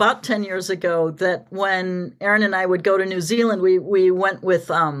 about 10 years ago, that when Aaron and I would go to New Zealand, we went with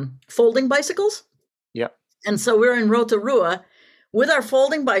folding bicycles. Yeah. And so we're in Rotorua with our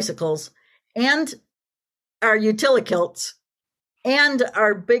folding bicycles and our utilikilts and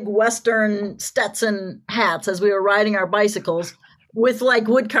our big Western Stetson hats as we were riding our bicycles with like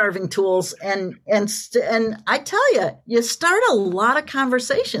wood carving tools, and I tell you, you start a lot of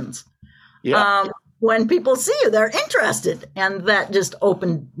conversations. Yeah. When people see you, they're interested, and that just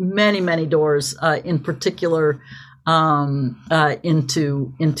opened many doors. In particular,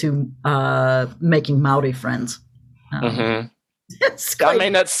 into making Maori friends. I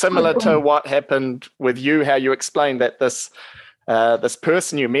mean, it's similar to what happened with you, how you explained that this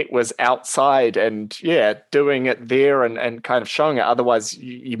person you met was outside and doing it there and kind of showing it. Otherwise,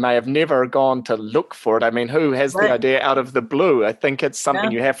 you may have never gone to look for it. I mean, who has the idea out of the blue? I think it's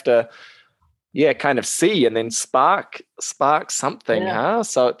something you have to kind of see and then spark something, huh?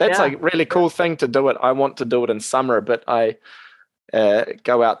 So that's a really cool thing to do it. I want to do it in summer, but I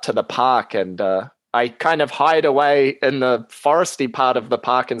go out to the park and I kind of hide away in the foresty part of the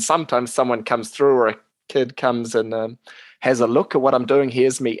park, and sometimes someone comes through or a kid comes and has a look at what I'm doing,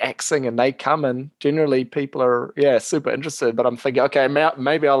 hears me axing, and they come, and generally people are super interested. But I'm thinking, okay,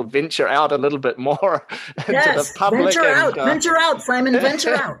 maybe I'll venture out a little bit more into the public. Venture out, Simon,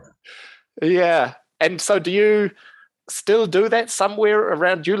 venture out. Yeah. And so do you still do that somewhere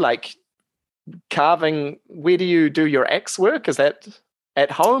around you, like carving? Where do you do your axe work? Is that at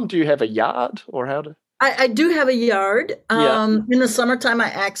home? Do you have a yard, or how do? I do have a yard. In the summertime, I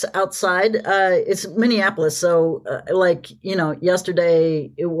axe outside. It's Minneapolis, so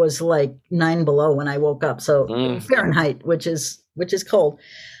yesterday it was like 9 below when I woke up. So Fahrenheit, which is cold.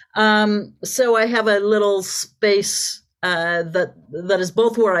 So I have a little space that is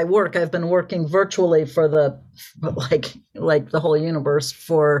both where I work. I've been working virtually for the whole universe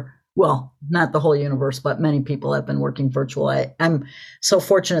for. Well, not the whole universe, but many people have been working virtual. I'm so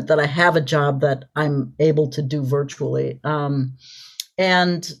fortunate that I have a job that I'm able to do virtually.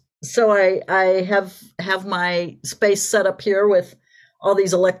 And so I have my space set up here with all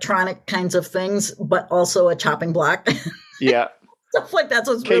these electronic kinds of things, but also a chopping block. Yeah. Stuff like that's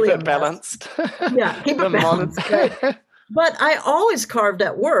what's keep really it balanced. Yeah, keep it balanced. Right? But I always carved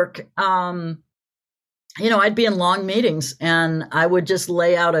at work. I'd be in long meetings and I would just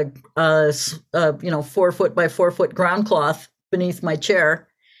lay out a 4 foot by 4 foot ground cloth beneath my chair,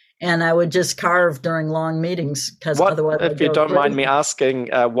 and I would just carve during long meetings, because otherwise, if you don't mind me asking,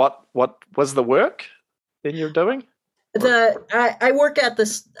 what was the work that you're doing? I work at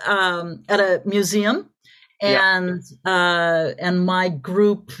this at a museum, and my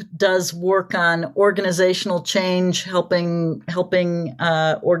group does work on organizational change, helping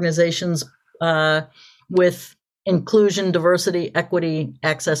organizations with inclusion, diversity, equity,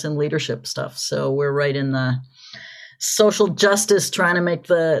 access, and leadership stuff. So we're right in the social justice, trying to make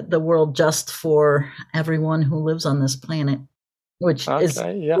the world just for everyone who lives on this planet, which is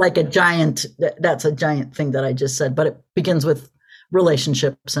like that's a giant thing that I just said, but it begins with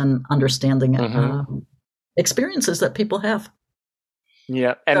relationships and understanding experiences that people have.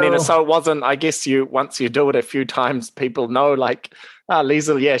 Yeah. And so it wasn't, I guess once you do it a few times, people know like,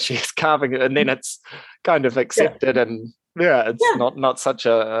 Liesl, she's carving it, and then it's kind of accepted and it's not such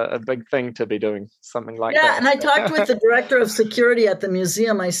a big thing to be doing something like that. Yeah, and I talked with the director of security at the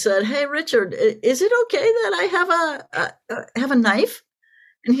museum. I said, "Hey, Richard, is it okay that I have a knife?"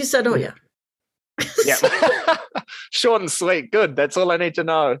 And he said, "Oh yeah." Yeah. Short and sweet. Good. That's all I need to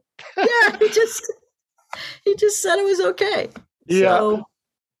know. Yeah, he just said it was okay. Yeah. So,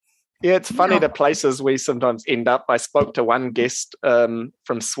 yeah, it's funny the places we sometimes end up. I spoke to one guest from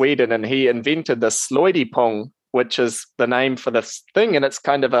Sweden, and he invented the slöjdipång, which is the name for this thing, and it's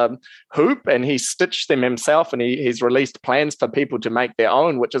kind of a hoop, and he stitched them himself, and he's released plans for people to make their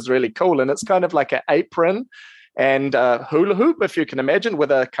own, which is really cool. And it's kind of like an apron and a hula hoop, if you can imagine, with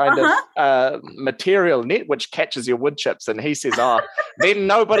a kind of material net which catches your wood chips. And he says, then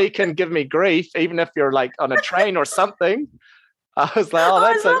nobody can give me grief, even if you're like on a train or something. I was like,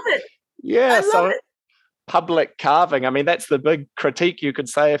 that's I love it. Yeah, so public carving. I mean, that's the big critique you could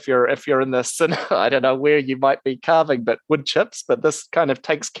say if you're in the cinema. I don't know where you might be carving, but wood chips. But this kind of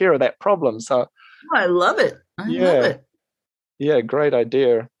takes care of that problem. So I love it. I love it. Yeah, great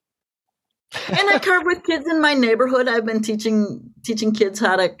idea. And I carve with kids in my neighborhood. I've been teaching kids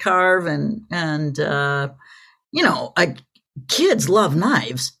how to carve, and kids love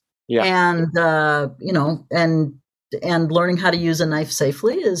knives. Yeah, and learning how to use a knife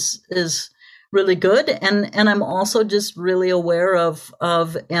safely is really good. And I'm also just really aware of,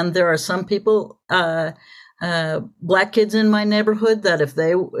 and there are some people, Black kids in my neighborhood that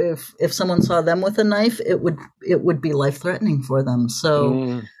if someone saw them with a knife, it would be life-threatening for them.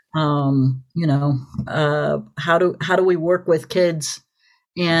 So, how do we work with kids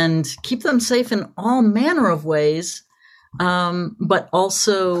and keep them safe in all manner of ways, but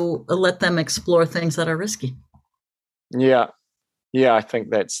also let them explore things that are risky? Yeah. Yeah, I think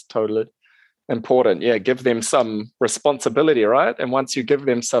that's totally important. Yeah, give them some responsibility, right? And once you give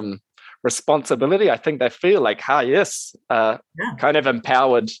them some responsibility, I think they feel like, yes, kind of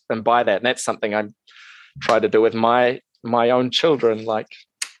empowered and by that. And that's something I try to do with my own children, like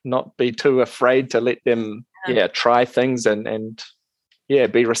not be too afraid to let them try things and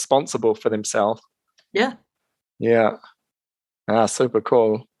be responsible for themselves. Yeah. Super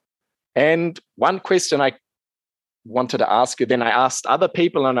cool. And one question I wanted to ask you, then I asked other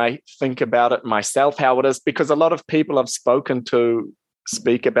people, and I think about it myself, how it is, because a lot of people I've spoken to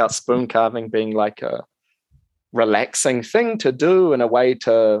speak about spoon carving being like a relaxing thing to do and a way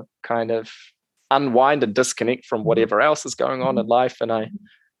to kind of unwind and disconnect from whatever else is going on in life. And I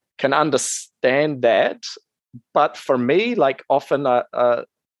can understand that. But for me, like often the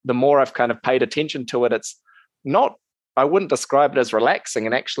more I've kind of paid attention to it, it's not, I wouldn't describe it as relaxing,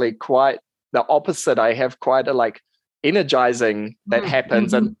 and actually quite the opposite. I have quite a like energizing that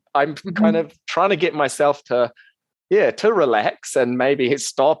happens. And I'm kind of trying to get myself to relax and maybe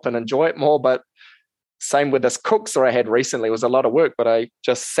stop and enjoy it more. But same with this Cookser I had recently. It was a lot of work, but I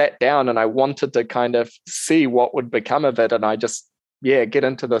just sat down and I wanted to kind of see what would become of it. And I just, get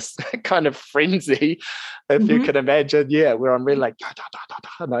into this kind of frenzy, if you can imagine, where I'm really like,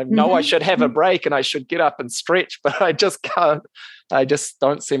 and I know I should have a break and I should get up and stretch, but I just can't. I just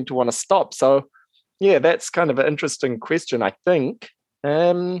don't seem to want to stop. So, that's kind of an interesting question, I think.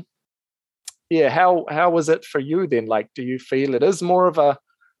 How was it for you then? Like, do you feel it is more of a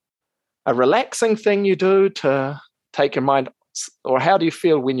relaxing thing you do to take your mind, or how do you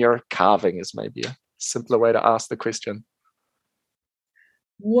feel when you're carving is maybe a simpler way to ask the question.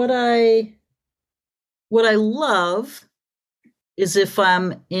 What I love is if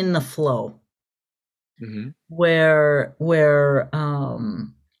I'm in the flow, where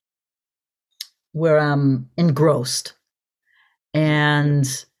I'm engrossed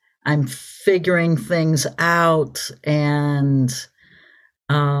and I'm figuring things out, and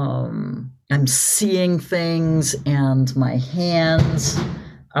I'm seeing things, and my hands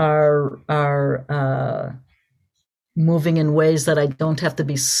are moving in ways that I don't have to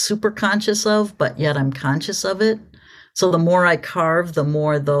be super conscious of, but yet I'm conscious of it. So the more I carve, the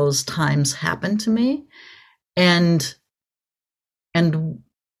more those times happen to me. And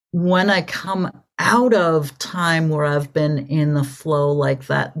when I come out of time where I've been in the flow like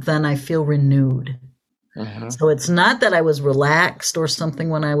that, then I feel renewed. So it's not that I was relaxed or something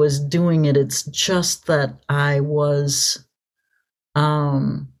when I was doing it. It's just that I was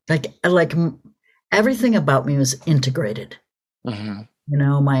like everything about me was integrated.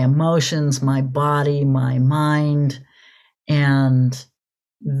 My emotions, my body, my mind, and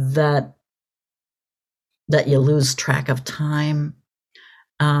that you lose track of time.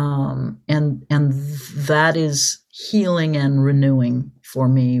 And that is healing and renewing for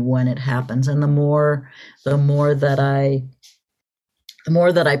me when it happens. And the more that I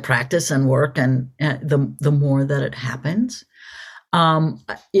practice and work, and the more that it happens.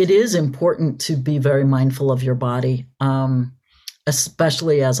 It is important to be very mindful of your body,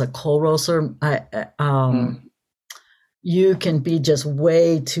 especially as a coal roaster. You can be just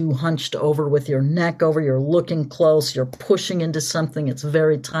way too hunched over with your neck over. You're looking close. You're pushing into something. It's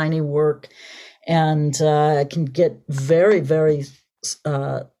very tiny work, and it can get very, very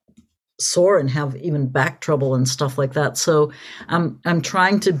sore and have even back trouble and stuff like that. So I'm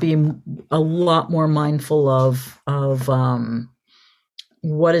trying to be a lot more mindful of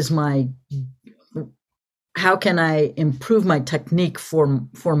how can I improve my technique for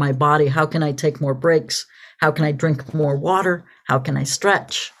my body? How can I take more breaks? How can I drink more water? How can I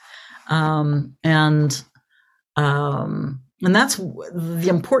stretch? And that's the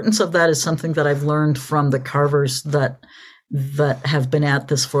importance of that is something that I've learned from the carvers that have been at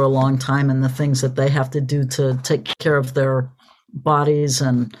this for a long time, and the things that they have to do to take care of their bodies.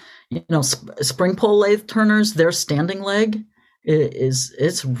 And, spring pole lathe turners, their standing leg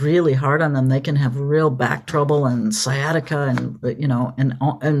it's really hard on them. They can have real back trouble and sciatica, and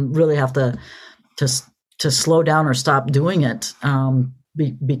really have to slow down or stop doing it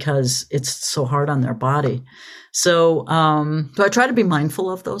because it's so hard on their body. So I try to be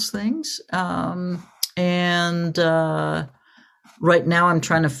mindful of those things. And right now I'm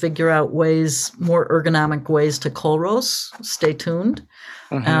trying to figure out more ergonomic ways to coal roast. Stay tuned.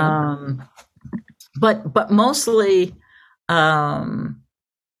 But mostly I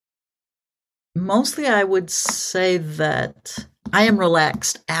would say that I am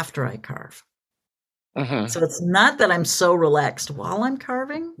relaxed after I carve. So it's not that I'm so relaxed while I'm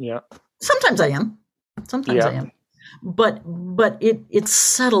carving. Sometimes I am. I am. But it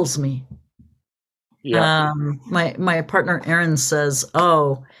settles me. Yeah. My partner Erin says,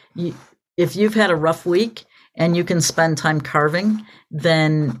 "Oh, if you've had a rough week and you can spend time carving,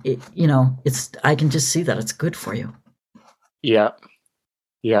 then it's I can just see that it's good for you." Yeah.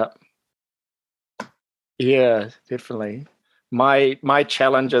 Yeah. Yeah, definitely. My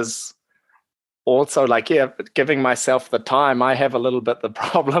challenge is also like, yeah, giving myself the time. I have a little bit the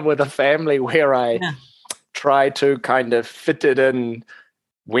problem with a family where I Yeah. try to kind of fit it in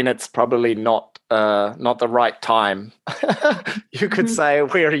when it's probably not the right time. You could Mhm. say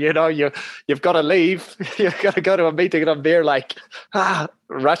where you've got to leave, you've got to go to a meeting, and I'm there like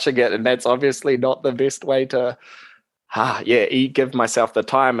rushing it, and that's obviously not the best way to give myself the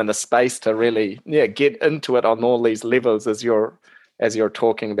time and the space to really get into it on all these levels as you're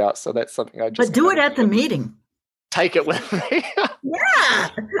talking about. So that's something I But just do kind it of at the meeting. take it with me. Yeah.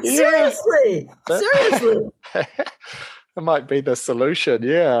 Yeah, Seriously. that, Seriously. that might be the solution.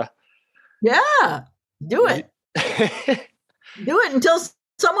 Yeah. Yeah. Do it. Do it until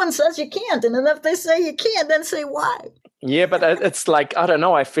someone says you can't. And then if they say you can't, then say why. Yeah, but it's like, I don't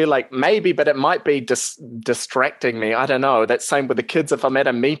know. I feel like maybe, but it might be distracting me. I don't know. That's same with the kids. If I'm at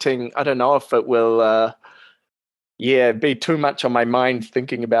a meeting, I don't know if it will, be too much on my mind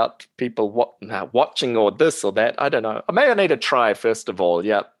thinking about people watching or this or that. I don't know. Maybe I need to try first of all.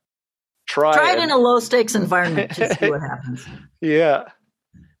 Yeah, Try it in and a low stakes environment to see what happens. yeah.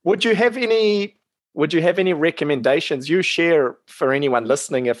 Would you have any? Would you have any recommendations you share for anyone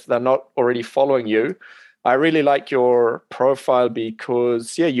listening if they're not already following you? I really like your profile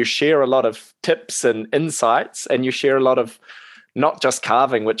because you share a lot of tips and insights, and you share a lot of not just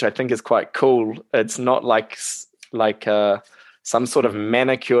carving, which I think is quite cool. It's not like some sort of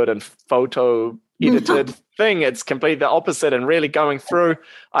manicured and photo edited thing. It's completely the opposite, and really going through.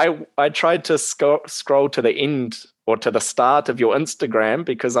 I tried to scroll to the end or to the start of your Instagram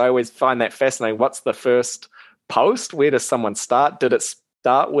because I always find that fascinating. What's the first post? Where does someone start? Did it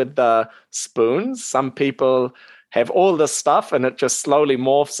start with the spoons? Some people have all this stuff and it just slowly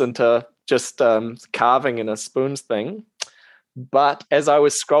morphs into just carving in a spoons thing. But as I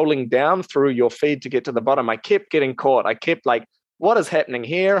was scrolling down through your feed to get to the bottom, I kept getting caught. I kept like, what is happening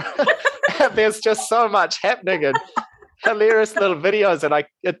here? There's just so much happening and hilarious little videos. And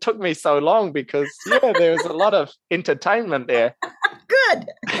it took me so long because, there's a lot of entertainment there. Good.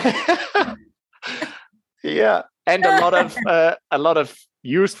 Yeah. And a lot of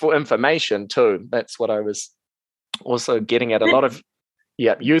useful information too. That's what I was also getting at. A lot of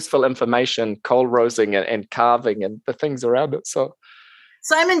useful information, coal roasting and carving and the things around it. So,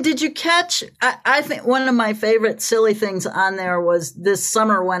 Simon, did you catch? I think one of my favorite silly things on there was this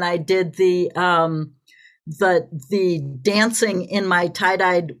summer when I did the dancing in my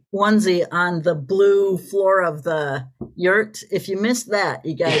tie-dyed onesie on the blue floor of the yurt. If you missed that,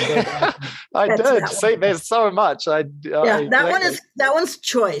 you got to go back. I did. See, there's so much. That one's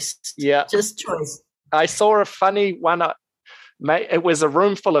choice. Yeah, just choice. I saw a funny one. It was a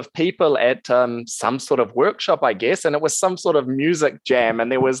room full of people at some sort of workshop, I guess, and it was some sort of music jam,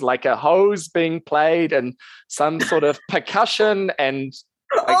 and there was like a hose being played and some sort of percussion, and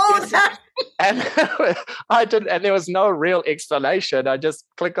and I didn't, and there was no real explanation. I just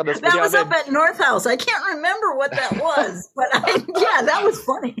clicked on this video. That was up at North House. I can't remember what that was, but that was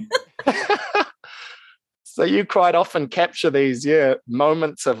funny. So you quite often capture these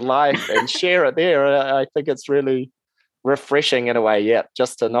moments of life and share it there. I think it's really refreshing in a way,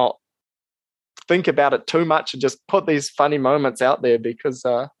 just to not think about it too much and just put these funny moments out there because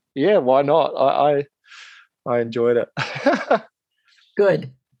why not? I enjoyed it.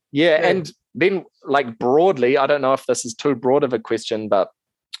 Good. Good. And then like broadly, I don't know if this is too broad of a question, but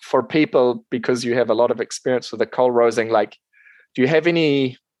for people, because you have a lot of experience with the coal roasting, like do you have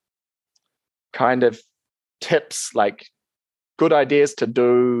any kind of tips, like good ideas to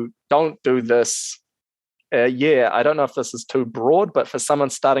do, don't do this? I don't know if this is too broad, but for someone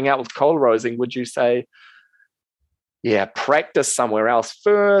starting out with coal roasting, would you say, practice somewhere else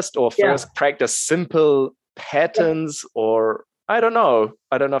first, or first practice simple patterns, or I don't know.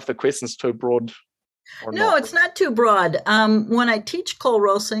 I don't know if the question's too broad or not. It's not too broad. When I teach coal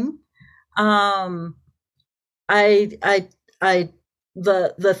roasting, the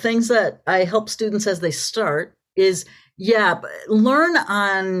things that I help students as they start is learn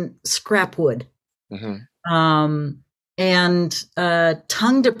on scrap wood. Mm-hmm. And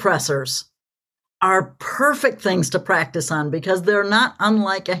tongue depressors are perfect things to practice on because they're not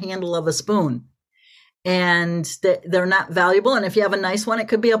unlike a handle of a spoon, and they're not valuable. And if you have a nice one, it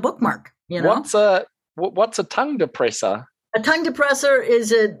could be a bookmark. What's a tongue depressor? A tongue depressor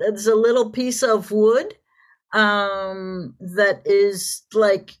is a little piece of wood that is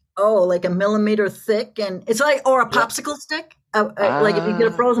like like a millimeter thick, and it's like, or a popsicle stick. Like if you get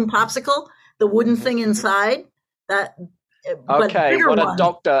a frozen popsicle, the wooden thing inside that. Okay, what ones,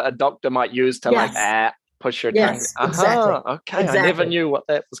 a doctor might use to like push your tongue. Exactly. Okay, I never knew what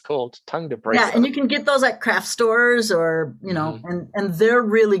that was called. Tongue depressor. Yeah, and you can get those at craft stores, or and they're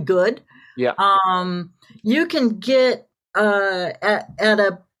really good. Yeah. You can get at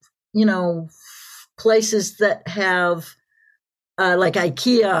a places that have like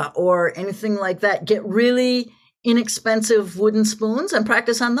IKEA or anything like that. Get really inexpensive wooden spoons and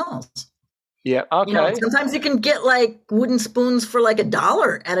practice on those. Yeah. Okay. Sometimes you can get like wooden spoons for like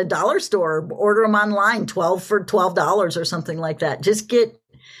 $1 at a dollar store. Order them online, 12 for $12 or something like that. Just get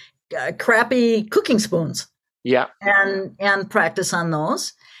crappy cooking spoons. Yeah. And practice on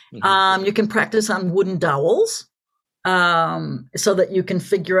those. Mm-hmm. You can practice on wooden dowels, so that you can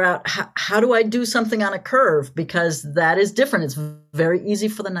figure out how do I do something on a curve, because that is different. It's very easy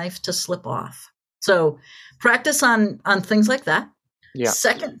for the knife to slip off. So practice on things like that. Yeah.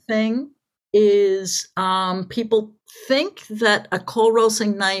 Second thing is people think that a coal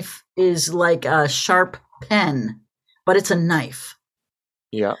roasting knife is like a sharp pen, but it's a knife.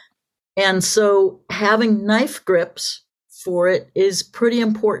 Yeah. And so having knife grips for it is pretty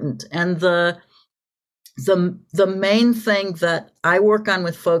important. And the main thing that I work on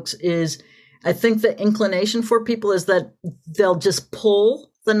with folks is, I think the inclination for people is that they'll just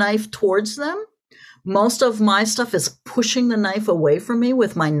pull the knife towards them. Most of my stuff is pushing the knife away from me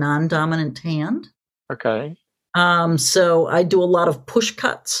with my non-dominant hand. Okay. So I do a lot of push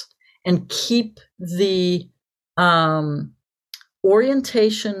cuts and keep the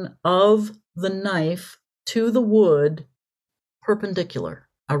orientation of the knife to the wood perpendicular,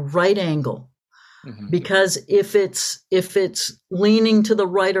 a right angle. Mm-hmm. Because if it's leaning to the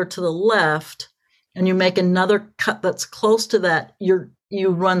right or to the left, and you make another cut that's close to that, you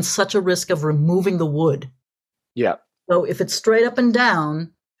run such a risk of removing the wood. Yeah. So if it's straight up and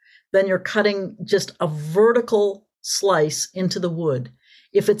down, then you're cutting just a vertical slice into the wood.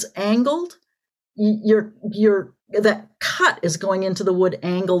 If it's angled, that cut is going into the wood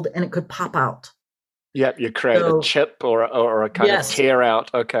angled, and it could pop out. Yep, you create a chip or a kind of tear out.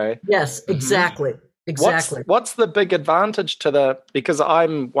 Okay. Yes, exactly. Mm-hmm. Exactly. What's the big advantage because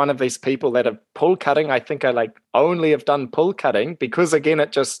I'm one of these people that have pull cutting. I think I only have done pull cutting because, again,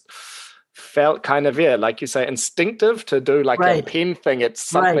 it just felt kind of, like you say, instinctive to do a pen thing. It's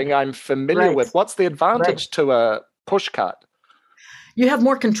something I'm familiar with. What's the advantage to a push cut? You have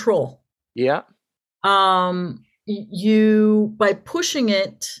more control. Yeah. You, by pushing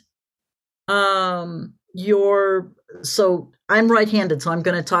it, so I'm right-handed, so I'm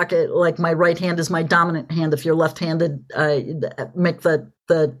going to talk it like my right hand is my dominant hand. If you're left-handed, make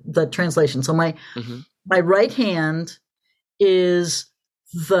the translation. So my right hand is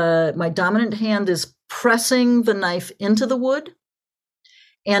my dominant hand is pressing the knife into the wood,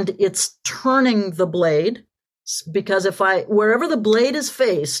 and it's turning the blade, because wherever the blade is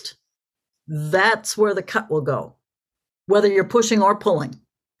faced, that's where the cut will go, whether you're pushing or pulling.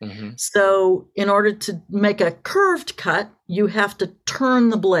 Mm-hmm. So in order to make a curved cut, you have to turn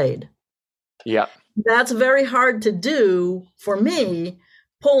the blade. Yeah. That's very hard to do for me,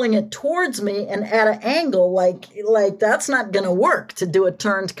 pulling it towards me and at an angle, like that's not going to work to do a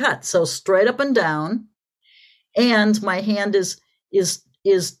turned cut. So straight up and down, and my hand is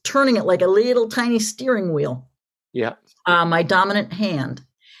turning it like a little tiny steering wheel. Yeah. My dominant hand.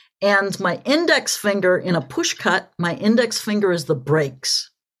 And my index finger in a push cut, my index finger is the brakes.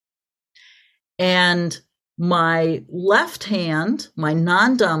 And my left hand, my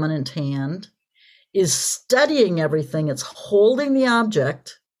non-dominant hand, is steadying everything. It's holding the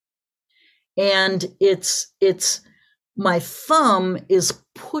object, and it's my thumb is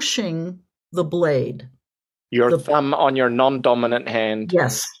pushing the blade. Your thumb on your non-dominant hand.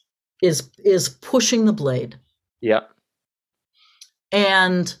 Yes, is pushing the blade. Yeah.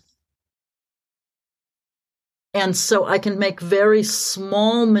 And so I can make very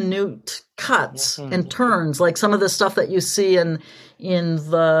small, minute cuts and turns, like some of the stuff that you see in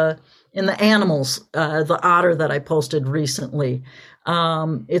the animals, the otter that I posted recently.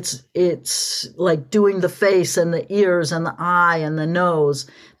 It's like doing the face and the ears and the eye and the nose.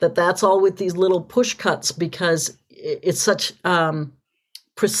 That's all with these little push cuts, because it's such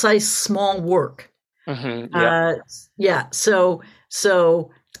precise, small work. Mm-hmm. Yeah. So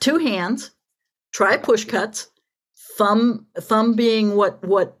 2 hands. Try push cuts. Thumb being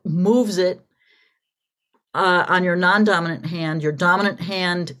what moves it on your non-dominant hand. Your dominant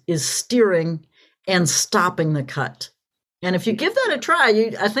hand is steering and stopping the cut. And if you give that a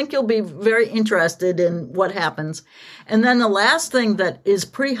try, I think you'll be very interested in what happens. And then the last thing that is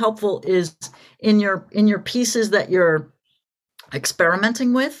pretty helpful is in your pieces that you're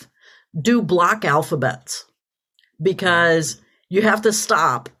experimenting with, do block alphabets, because you have to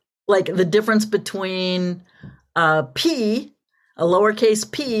stop. Like the difference between P, a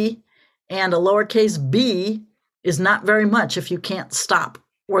lowercase p, and a lowercase b is not very much if you can't stop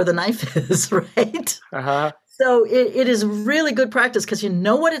where the knife is, right? Uh-huh. So it is really good practice because you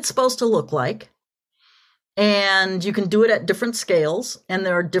know what it's supposed to look like. And you can do it at different scales. And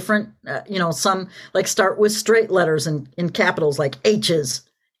there are different, some like start with straight letters in capitals like H's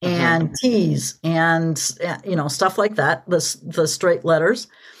and T's and, stuff like that, the straight letters.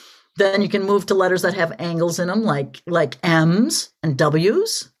 Then you can move to letters that have angles in them like M's and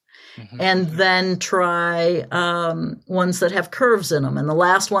W's. And then try ones that have curves in them. And the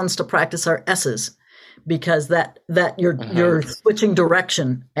last ones to practice are S's, because that you're switching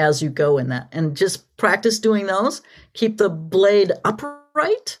direction as you go in that. And just practice doing those. Keep the blade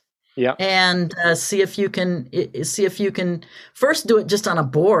upright. Yeah. And see if you can first do it just on a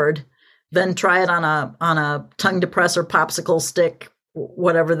board, then try it on a tongue depressor, popsicle stick,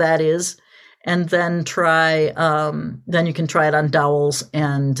 whatever that is. And then then you can try it on dowels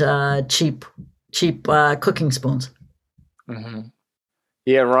and cheap cooking spoons. Mm-hmm.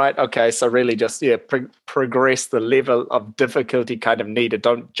 Yeah, right. Okay, so really just progress the level of difficulty kind of needed.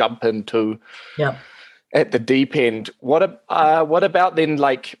 Don't jump into at the deep end. What about then,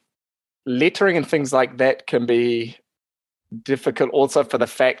 like lettering and things like that can be difficult also for the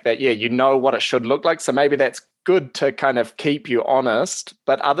fact that you know what it should look like. So maybe that's good to kind of keep you honest,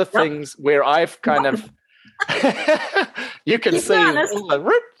 but other things where I've kind of you can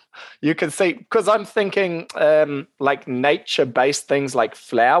see because I'm thinking like nature-based things like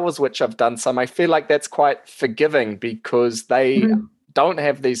flowers, which I've done some. I feel like that's quite forgiving because they don't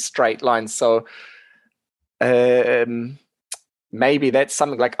have these straight lines. So maybe that's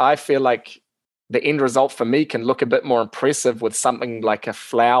something like I feel like the end result for me can look a bit more impressive with something like a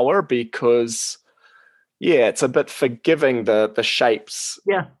flower because it's a bit forgiving, the shapes.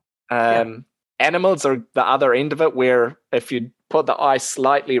 Animals are the other end of it, where if you put the eye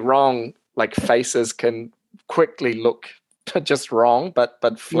slightly wrong, like faces can quickly look just wrong,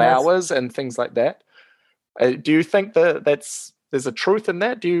 but flowers and things like that. Do you think that there's a truth in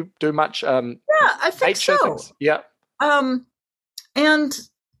that? Do you do much I think so. Things? Yeah. And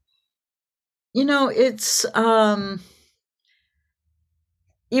it's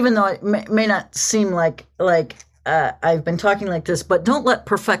even though it may not seem like I've been talking like this, but don't let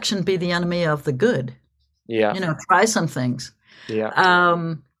perfection be the enemy of the good. Yeah. Try some things.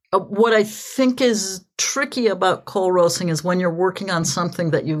 Yeah. What I think is tricky about coal roasting is when you're working on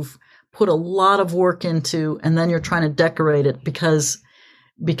something that you've put a lot of work into and then you're trying to decorate it because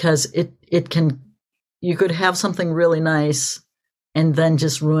you could have something really nice and then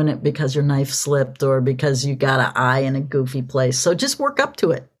just ruin it because your knife slipped or because you got an eye in a goofy place. So just work up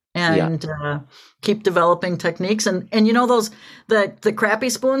to it and keep developing techniques. And those the crappy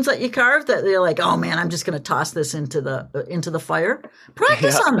spoons that you carve that you're like, oh man, I'm just going to toss this into the fire.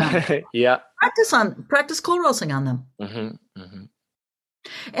 Practice on them. Practice coal roasting on them.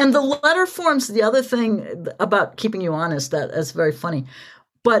 And the letter forms, the other thing about keeping you honest, that's very funny.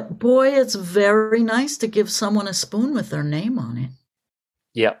 But boy, it's very nice to give someone a spoon with their name on it.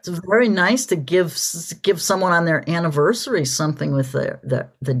 Yeah, it's very nice to give someone on their anniversary something with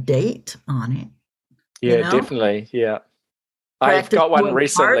the date on it. Yeah, definitely. Yeah, I've got one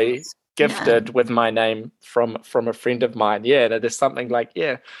recently gifted with my name from a friend of mine. Yeah, there's something like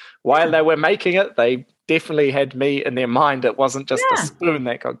while they were making it, they definitely had me in their mind. It wasn't just a spoon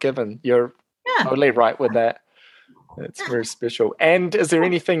that got given. You're totally right with that. It's very special. And is there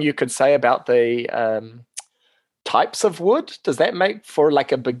anything you could say about the types of wood? Does that make, for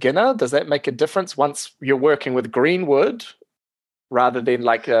like a beginner, does that make a difference once you're working with green wood rather than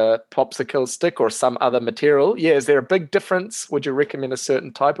like a popsicle stick or some other material? Yeah, is there a big difference? Would you recommend a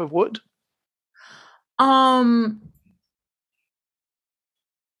certain type of wood? The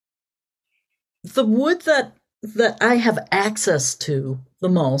wood that I have access to the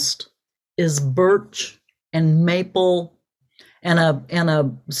most is birch and maple and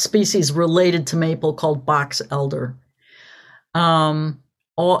a species related to maple called box elder,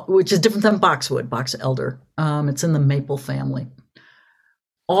 which is different than boxwood, box elder. It's in the maple family.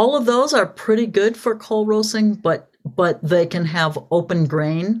 All of those are pretty good for coal roasting, but they can have open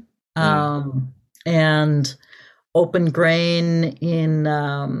grain, and open grain in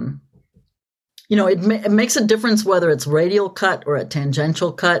it makes a difference whether it's radial cut or a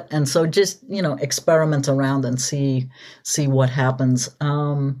tangential cut. And so just, experiment around and see what happens.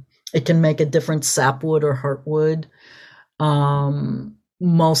 It can make a difference, sapwood or heartwood.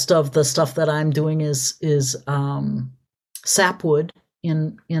 Most of the stuff that I'm doing is sapwood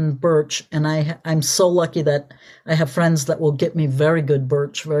in birch. And I'm so lucky that I have friends that will get me very good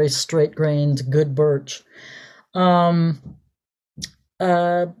birch, very straight grained, good birch. But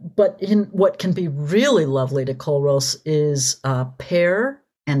in what can be really lovely to coal roast is pear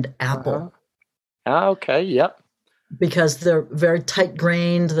and apple. Okay, yep. Because they're very tight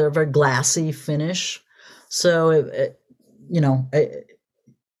grained, they're very glassy finish. So,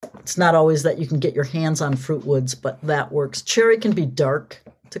 it's not always that you can get your hands on fruit woods, but that works. Cherry can be dark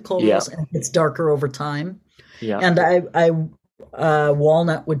to coal roast, and it's darker over time. Yeah. And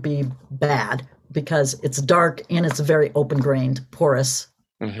walnut would be bad, because it's dark and it's very open grained, porous,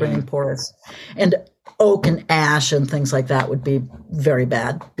 grain porous. And oak and ash and things like that would be very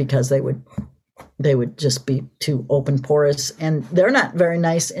bad, because they would just be too open porous, and they're not very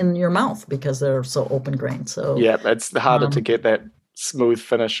nice in your mouth because they're so open grained. So it's harder to get that smooth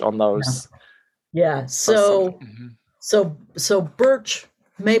finish on those. Yeah. So birch,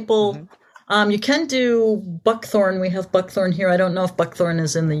 maple. You can do buckthorn. We have buckthorn here. I don't know if buckthorn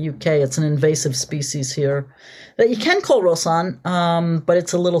is in the UK. It's an invasive species here that you can coal roast on, but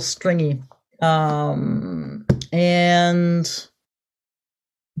it's a little stringy. And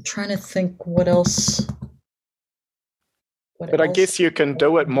I'm trying to think what else. I guess you can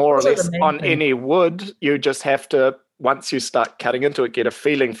do it more or less on any wood. You just have to, once you start cutting into it, get a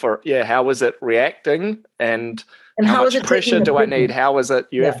feeling for, how is it reacting, and how much pressure do I need? How is it?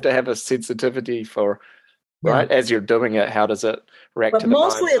 You have to have a sensitivity for, right, as you're doing it, how does it react to the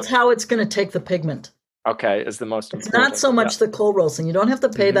mostly it's how it's going to take the pigment. Okay, is the most important. It's not so much the coal roasting. You don't have to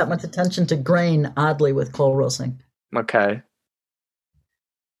pay that much attention to grain, oddly, with coal roasting. Okay.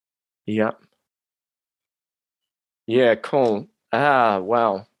 Yep. Yeah, cool.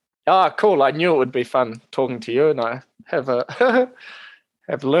 Wow. Cool. I knew it would be fun talking to you, and I have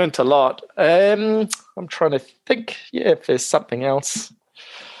have learned a lot. I'm trying to think, if there's something else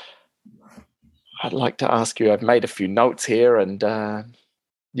I'd like to ask you. I've made a few notes here, and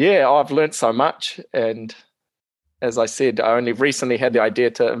I've learned so much. And as I said, I only recently had the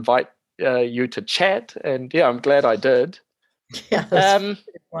idea to invite you to chat, and I'm glad I did.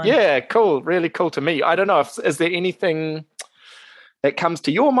 Cool. Really cool to me. I don't know is there anything that comes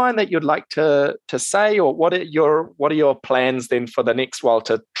to your mind that you'd like to say, or what are your plans then for the next while,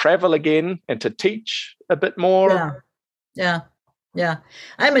 to travel again and to teach a bit more? Yeah.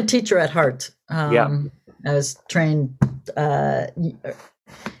 I'm a teacher at heart. I was trained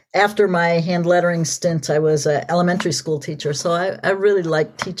after my hand lettering stint. I was an elementary school teacher, so I really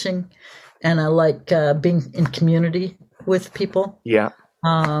like teaching, and I like being in community with people.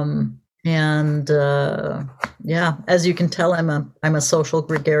 As you can tell, I'm a social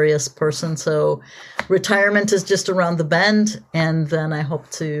gregarious person. So retirement is just around the bend, and then I hope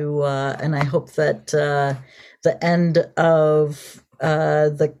that the end of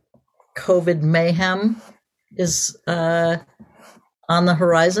the COVID mayhem is on the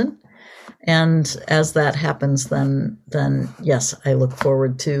horizon. And as that happens, then yes, I look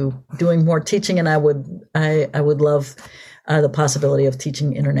forward to doing more teaching, and I would love the possibility of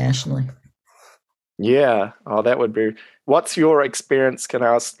teaching internationally. Yeah. Oh, that would be. What's your experience? Can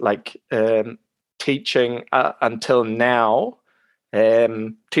I ask, teaching until now?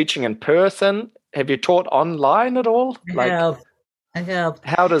 Teaching in person? Have you taught online at all? I have.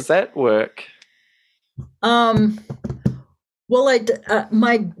 How does that work? Well,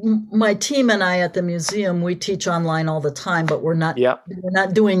 my team and I at the museum, we teach online all the time, but we're not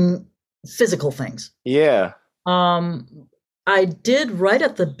doing physical things. Yeah. I did right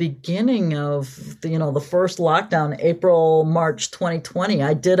at the beginning of the first lockdown, April, March 2020.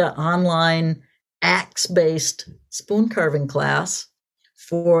 I did an online axe-based spoon carving class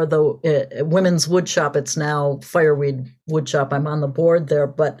for the women's wood shop. It's now Fireweed Wood Shop. I'm on the board there,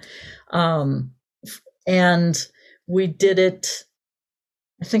 but and we did it,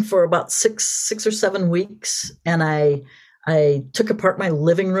 I think, for about six or 7 weeks, and I took apart my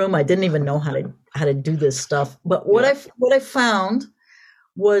living room. I didn't even know how to do this stuff. But what I found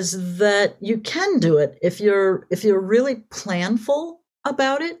was that you can do it if you're really planful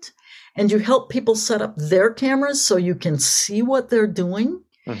about it, and you help people set up their cameras so you can see what they're doing.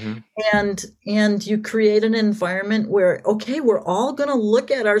 And you create an environment where, okay, we're all going to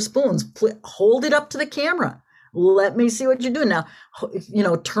look at our spoons. Hold it up to the camera. let me see what you're doing now.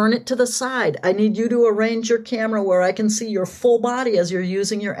 Turn it to the side. I need you to arrange your camera where I can see your full body as you're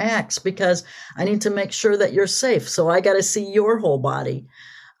using your axe, because I need to make sure that you're safe. So I got to see your whole body.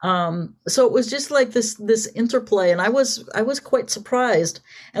 So it was just like this interplay, and I was quite surprised.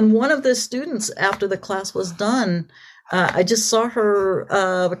 And one of the students, after the class was done, I just saw her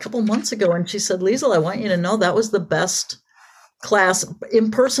a couple months ago, and she said, "Liesl, I want you to know that was the best class, in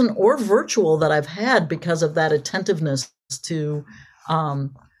person or virtual, that I've had, because of that attentiveness to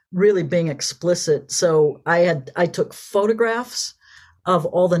really being explicit." So I took photographs of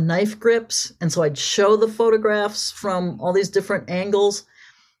all the knife grips, and so I'd show the photographs from all these different angles,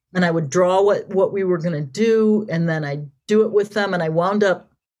 and I would draw what we were going to do, and then I'd do it with them. And I wound up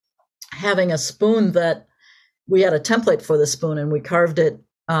having a spoon that we had a template for the spoon, and we carved it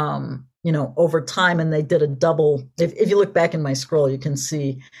over time, and they did a double. If you look back in my scroll, you can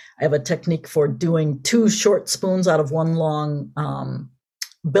see I have a technique for doing 2 short spoons out of 1 long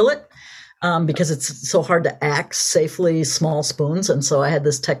billet, because it's so hard to axe safely small spoons. And so I had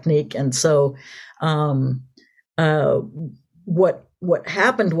this technique. And so what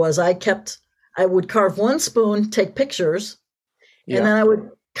happened was I would carve 1 spoon, take pictures, and then I would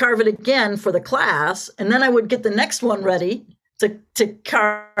carve it again for the class, and then I would get the next one ready to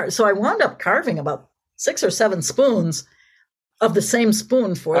carve. So I wound up carving about 6 or 7 spoons of the same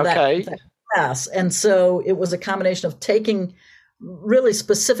spoon for that class. And so it was a combination of taking really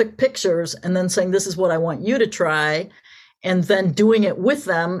specific pictures and then saying, this is what I want you to try, and then doing it with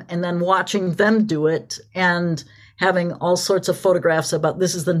them, and then watching them do it, and having all sorts of photographs about,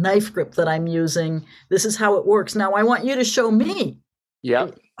 this is the knife grip that I'm using, this is how it works. Now I want you to show me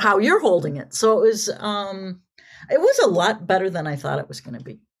how you're holding it. So it was a lot better than I thought it was going to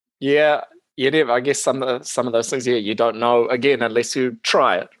be. Yeah. I guess some of those things, you don't know, again, unless you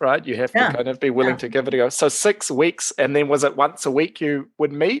try it, right? You have to kind of be willing to give it a go. So 6 weeks, and then was it once a week you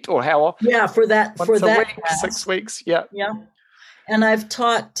would meet, or how? Yeah, for that week, class. 6 weeks. Yeah. Yeah. And I've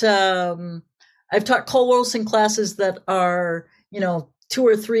taught coal roasting classes that are, 2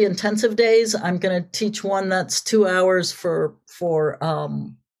 or 3 intensive days. I'm going to teach one that's 2 hours for 4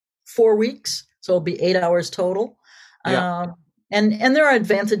 weeks. So it'll be 8 hours total. Yeah. And there are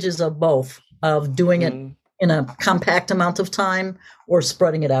advantages of both, of doing it in a compact amount of time or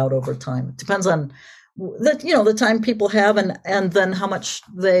spreading it out over time. It depends on the time people have, and then how much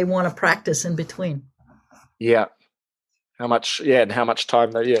they want to practice in between. Yeah. How much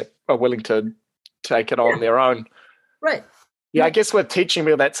time they are willing to take it on their own. Right. Yeah, I guess with teaching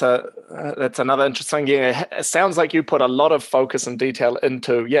me, that's another interesting. Yeah, it sounds like you put a lot of focus and detail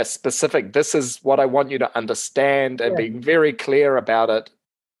into specific. This is what I want you to understand, and being very clear about it.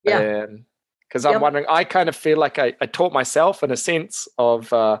 Yeah, because I'm wondering, I kind of feel like I taught myself in a sense of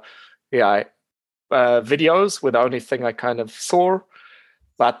videos were the only thing I kind of saw,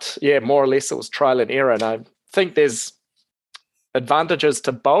 but more or less it was trial and error, and I think there's advantages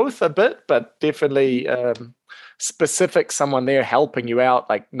to both a bit, but definitely specific someone there helping you out,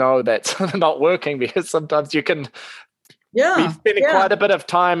 like, no, that's not working, because sometimes you can be spending quite a bit of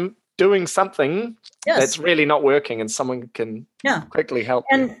time doing something that's really not working, and someone can quickly help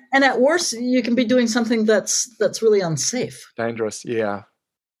you. And at worst, you can be doing something that's really unsafe, dangerous.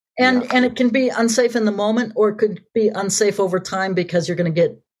 And it can be unsafe in the moment, or it could be unsafe over time, because you're going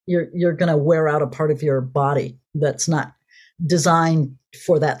to wear out a part of your body that's not designed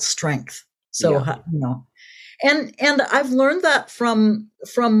for that strength. So and I've learned that from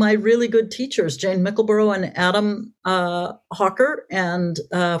my really good teachers, Jane Mickleborough and Adam Hawker and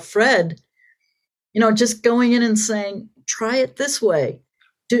Fred. Just going in and saying, try it this way.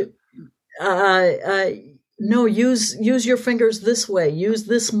 No, use your fingers this way. Use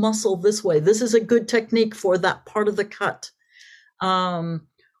this muscle this way. This is a good technique for that part of the cut. And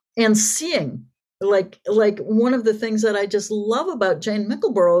seeing. Like one of the things that I just love about Jane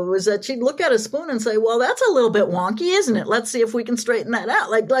Mickleborough was that she'd look at a spoon and say, well, that's a little bit wonky, isn't it? Let's see if we can straighten that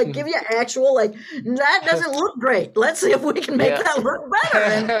out. Like give you actual, that doesn't look great. Let's see if we can make that look better.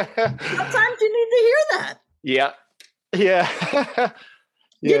 And sometimes you need to hear that. Yeah.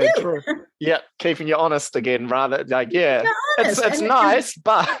 You do. True. Yeah, keeping you honest again, rather it's nice,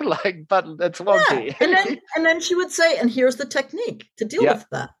 but it's wonky. And then she would say, and here's the technique to deal with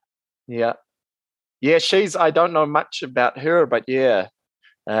that. Yeah. Yeah, I don't know much about her, but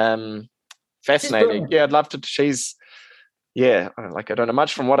fascinating. Yeah, I'd love to. I don't know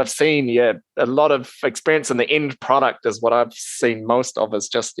much from what I've seen. Yeah, a lot of experience in the end product is what I've seen most of, is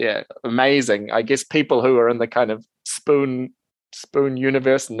just, amazing. I guess people who are in the kind of spoon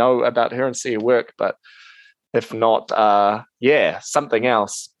universe know about her and see her work, but if not, something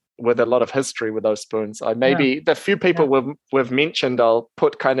else. with a lot of history with those spoons. The few people we've mentioned, I'll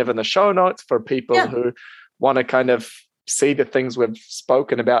put kind of in the show notes for people who want to kind of see the things we've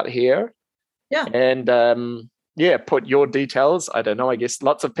spoken about here. Yeah. And put your details. I don't know. I guess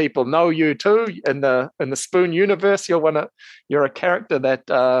lots of people know you too in the spoon universe. You're a character that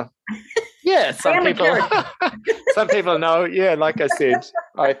some people know. Yeah, like I said,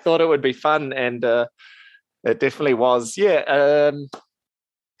 I thought it would be fun, and it definitely was. Yeah.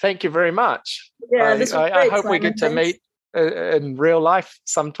 Thank you very much. Yeah, this was great, I hope we get to meet in real life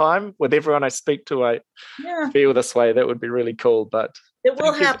sometime. With everyone I speak to, I feel this way. That would be really cool. But it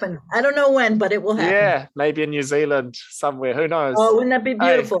will happen. I don't know when, but it will happen. Yeah, maybe in New Zealand somewhere. Who knows? Oh, wouldn't that be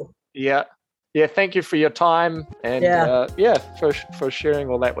beautiful? Yeah. Thank you for your time, and for sharing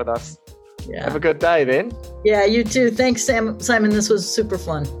all that with us. Yeah. Have a good day then. Yeah, you too. Thanks, Simon. This was super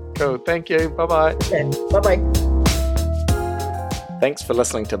fun. Cool. Thank you. Bye-bye. Okay. Bye-bye. Thanks for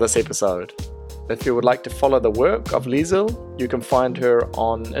listening to this episode. If you would like to follow the work of Liesl, you can find her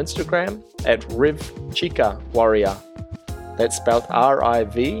on Instagram at RivChica That's spelled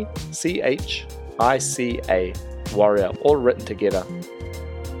RIVCHICA Warrior, all written together.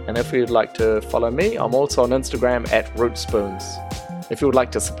 And if you'd like to follow me, I'm also on Instagram at RootSpoons. If you would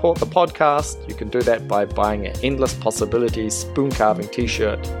like to support the podcast, you can do that by buying an Endless Possibilities spoon carving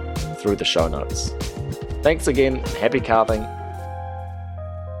t-shirt through the show notes. Thanks again, and happy carving.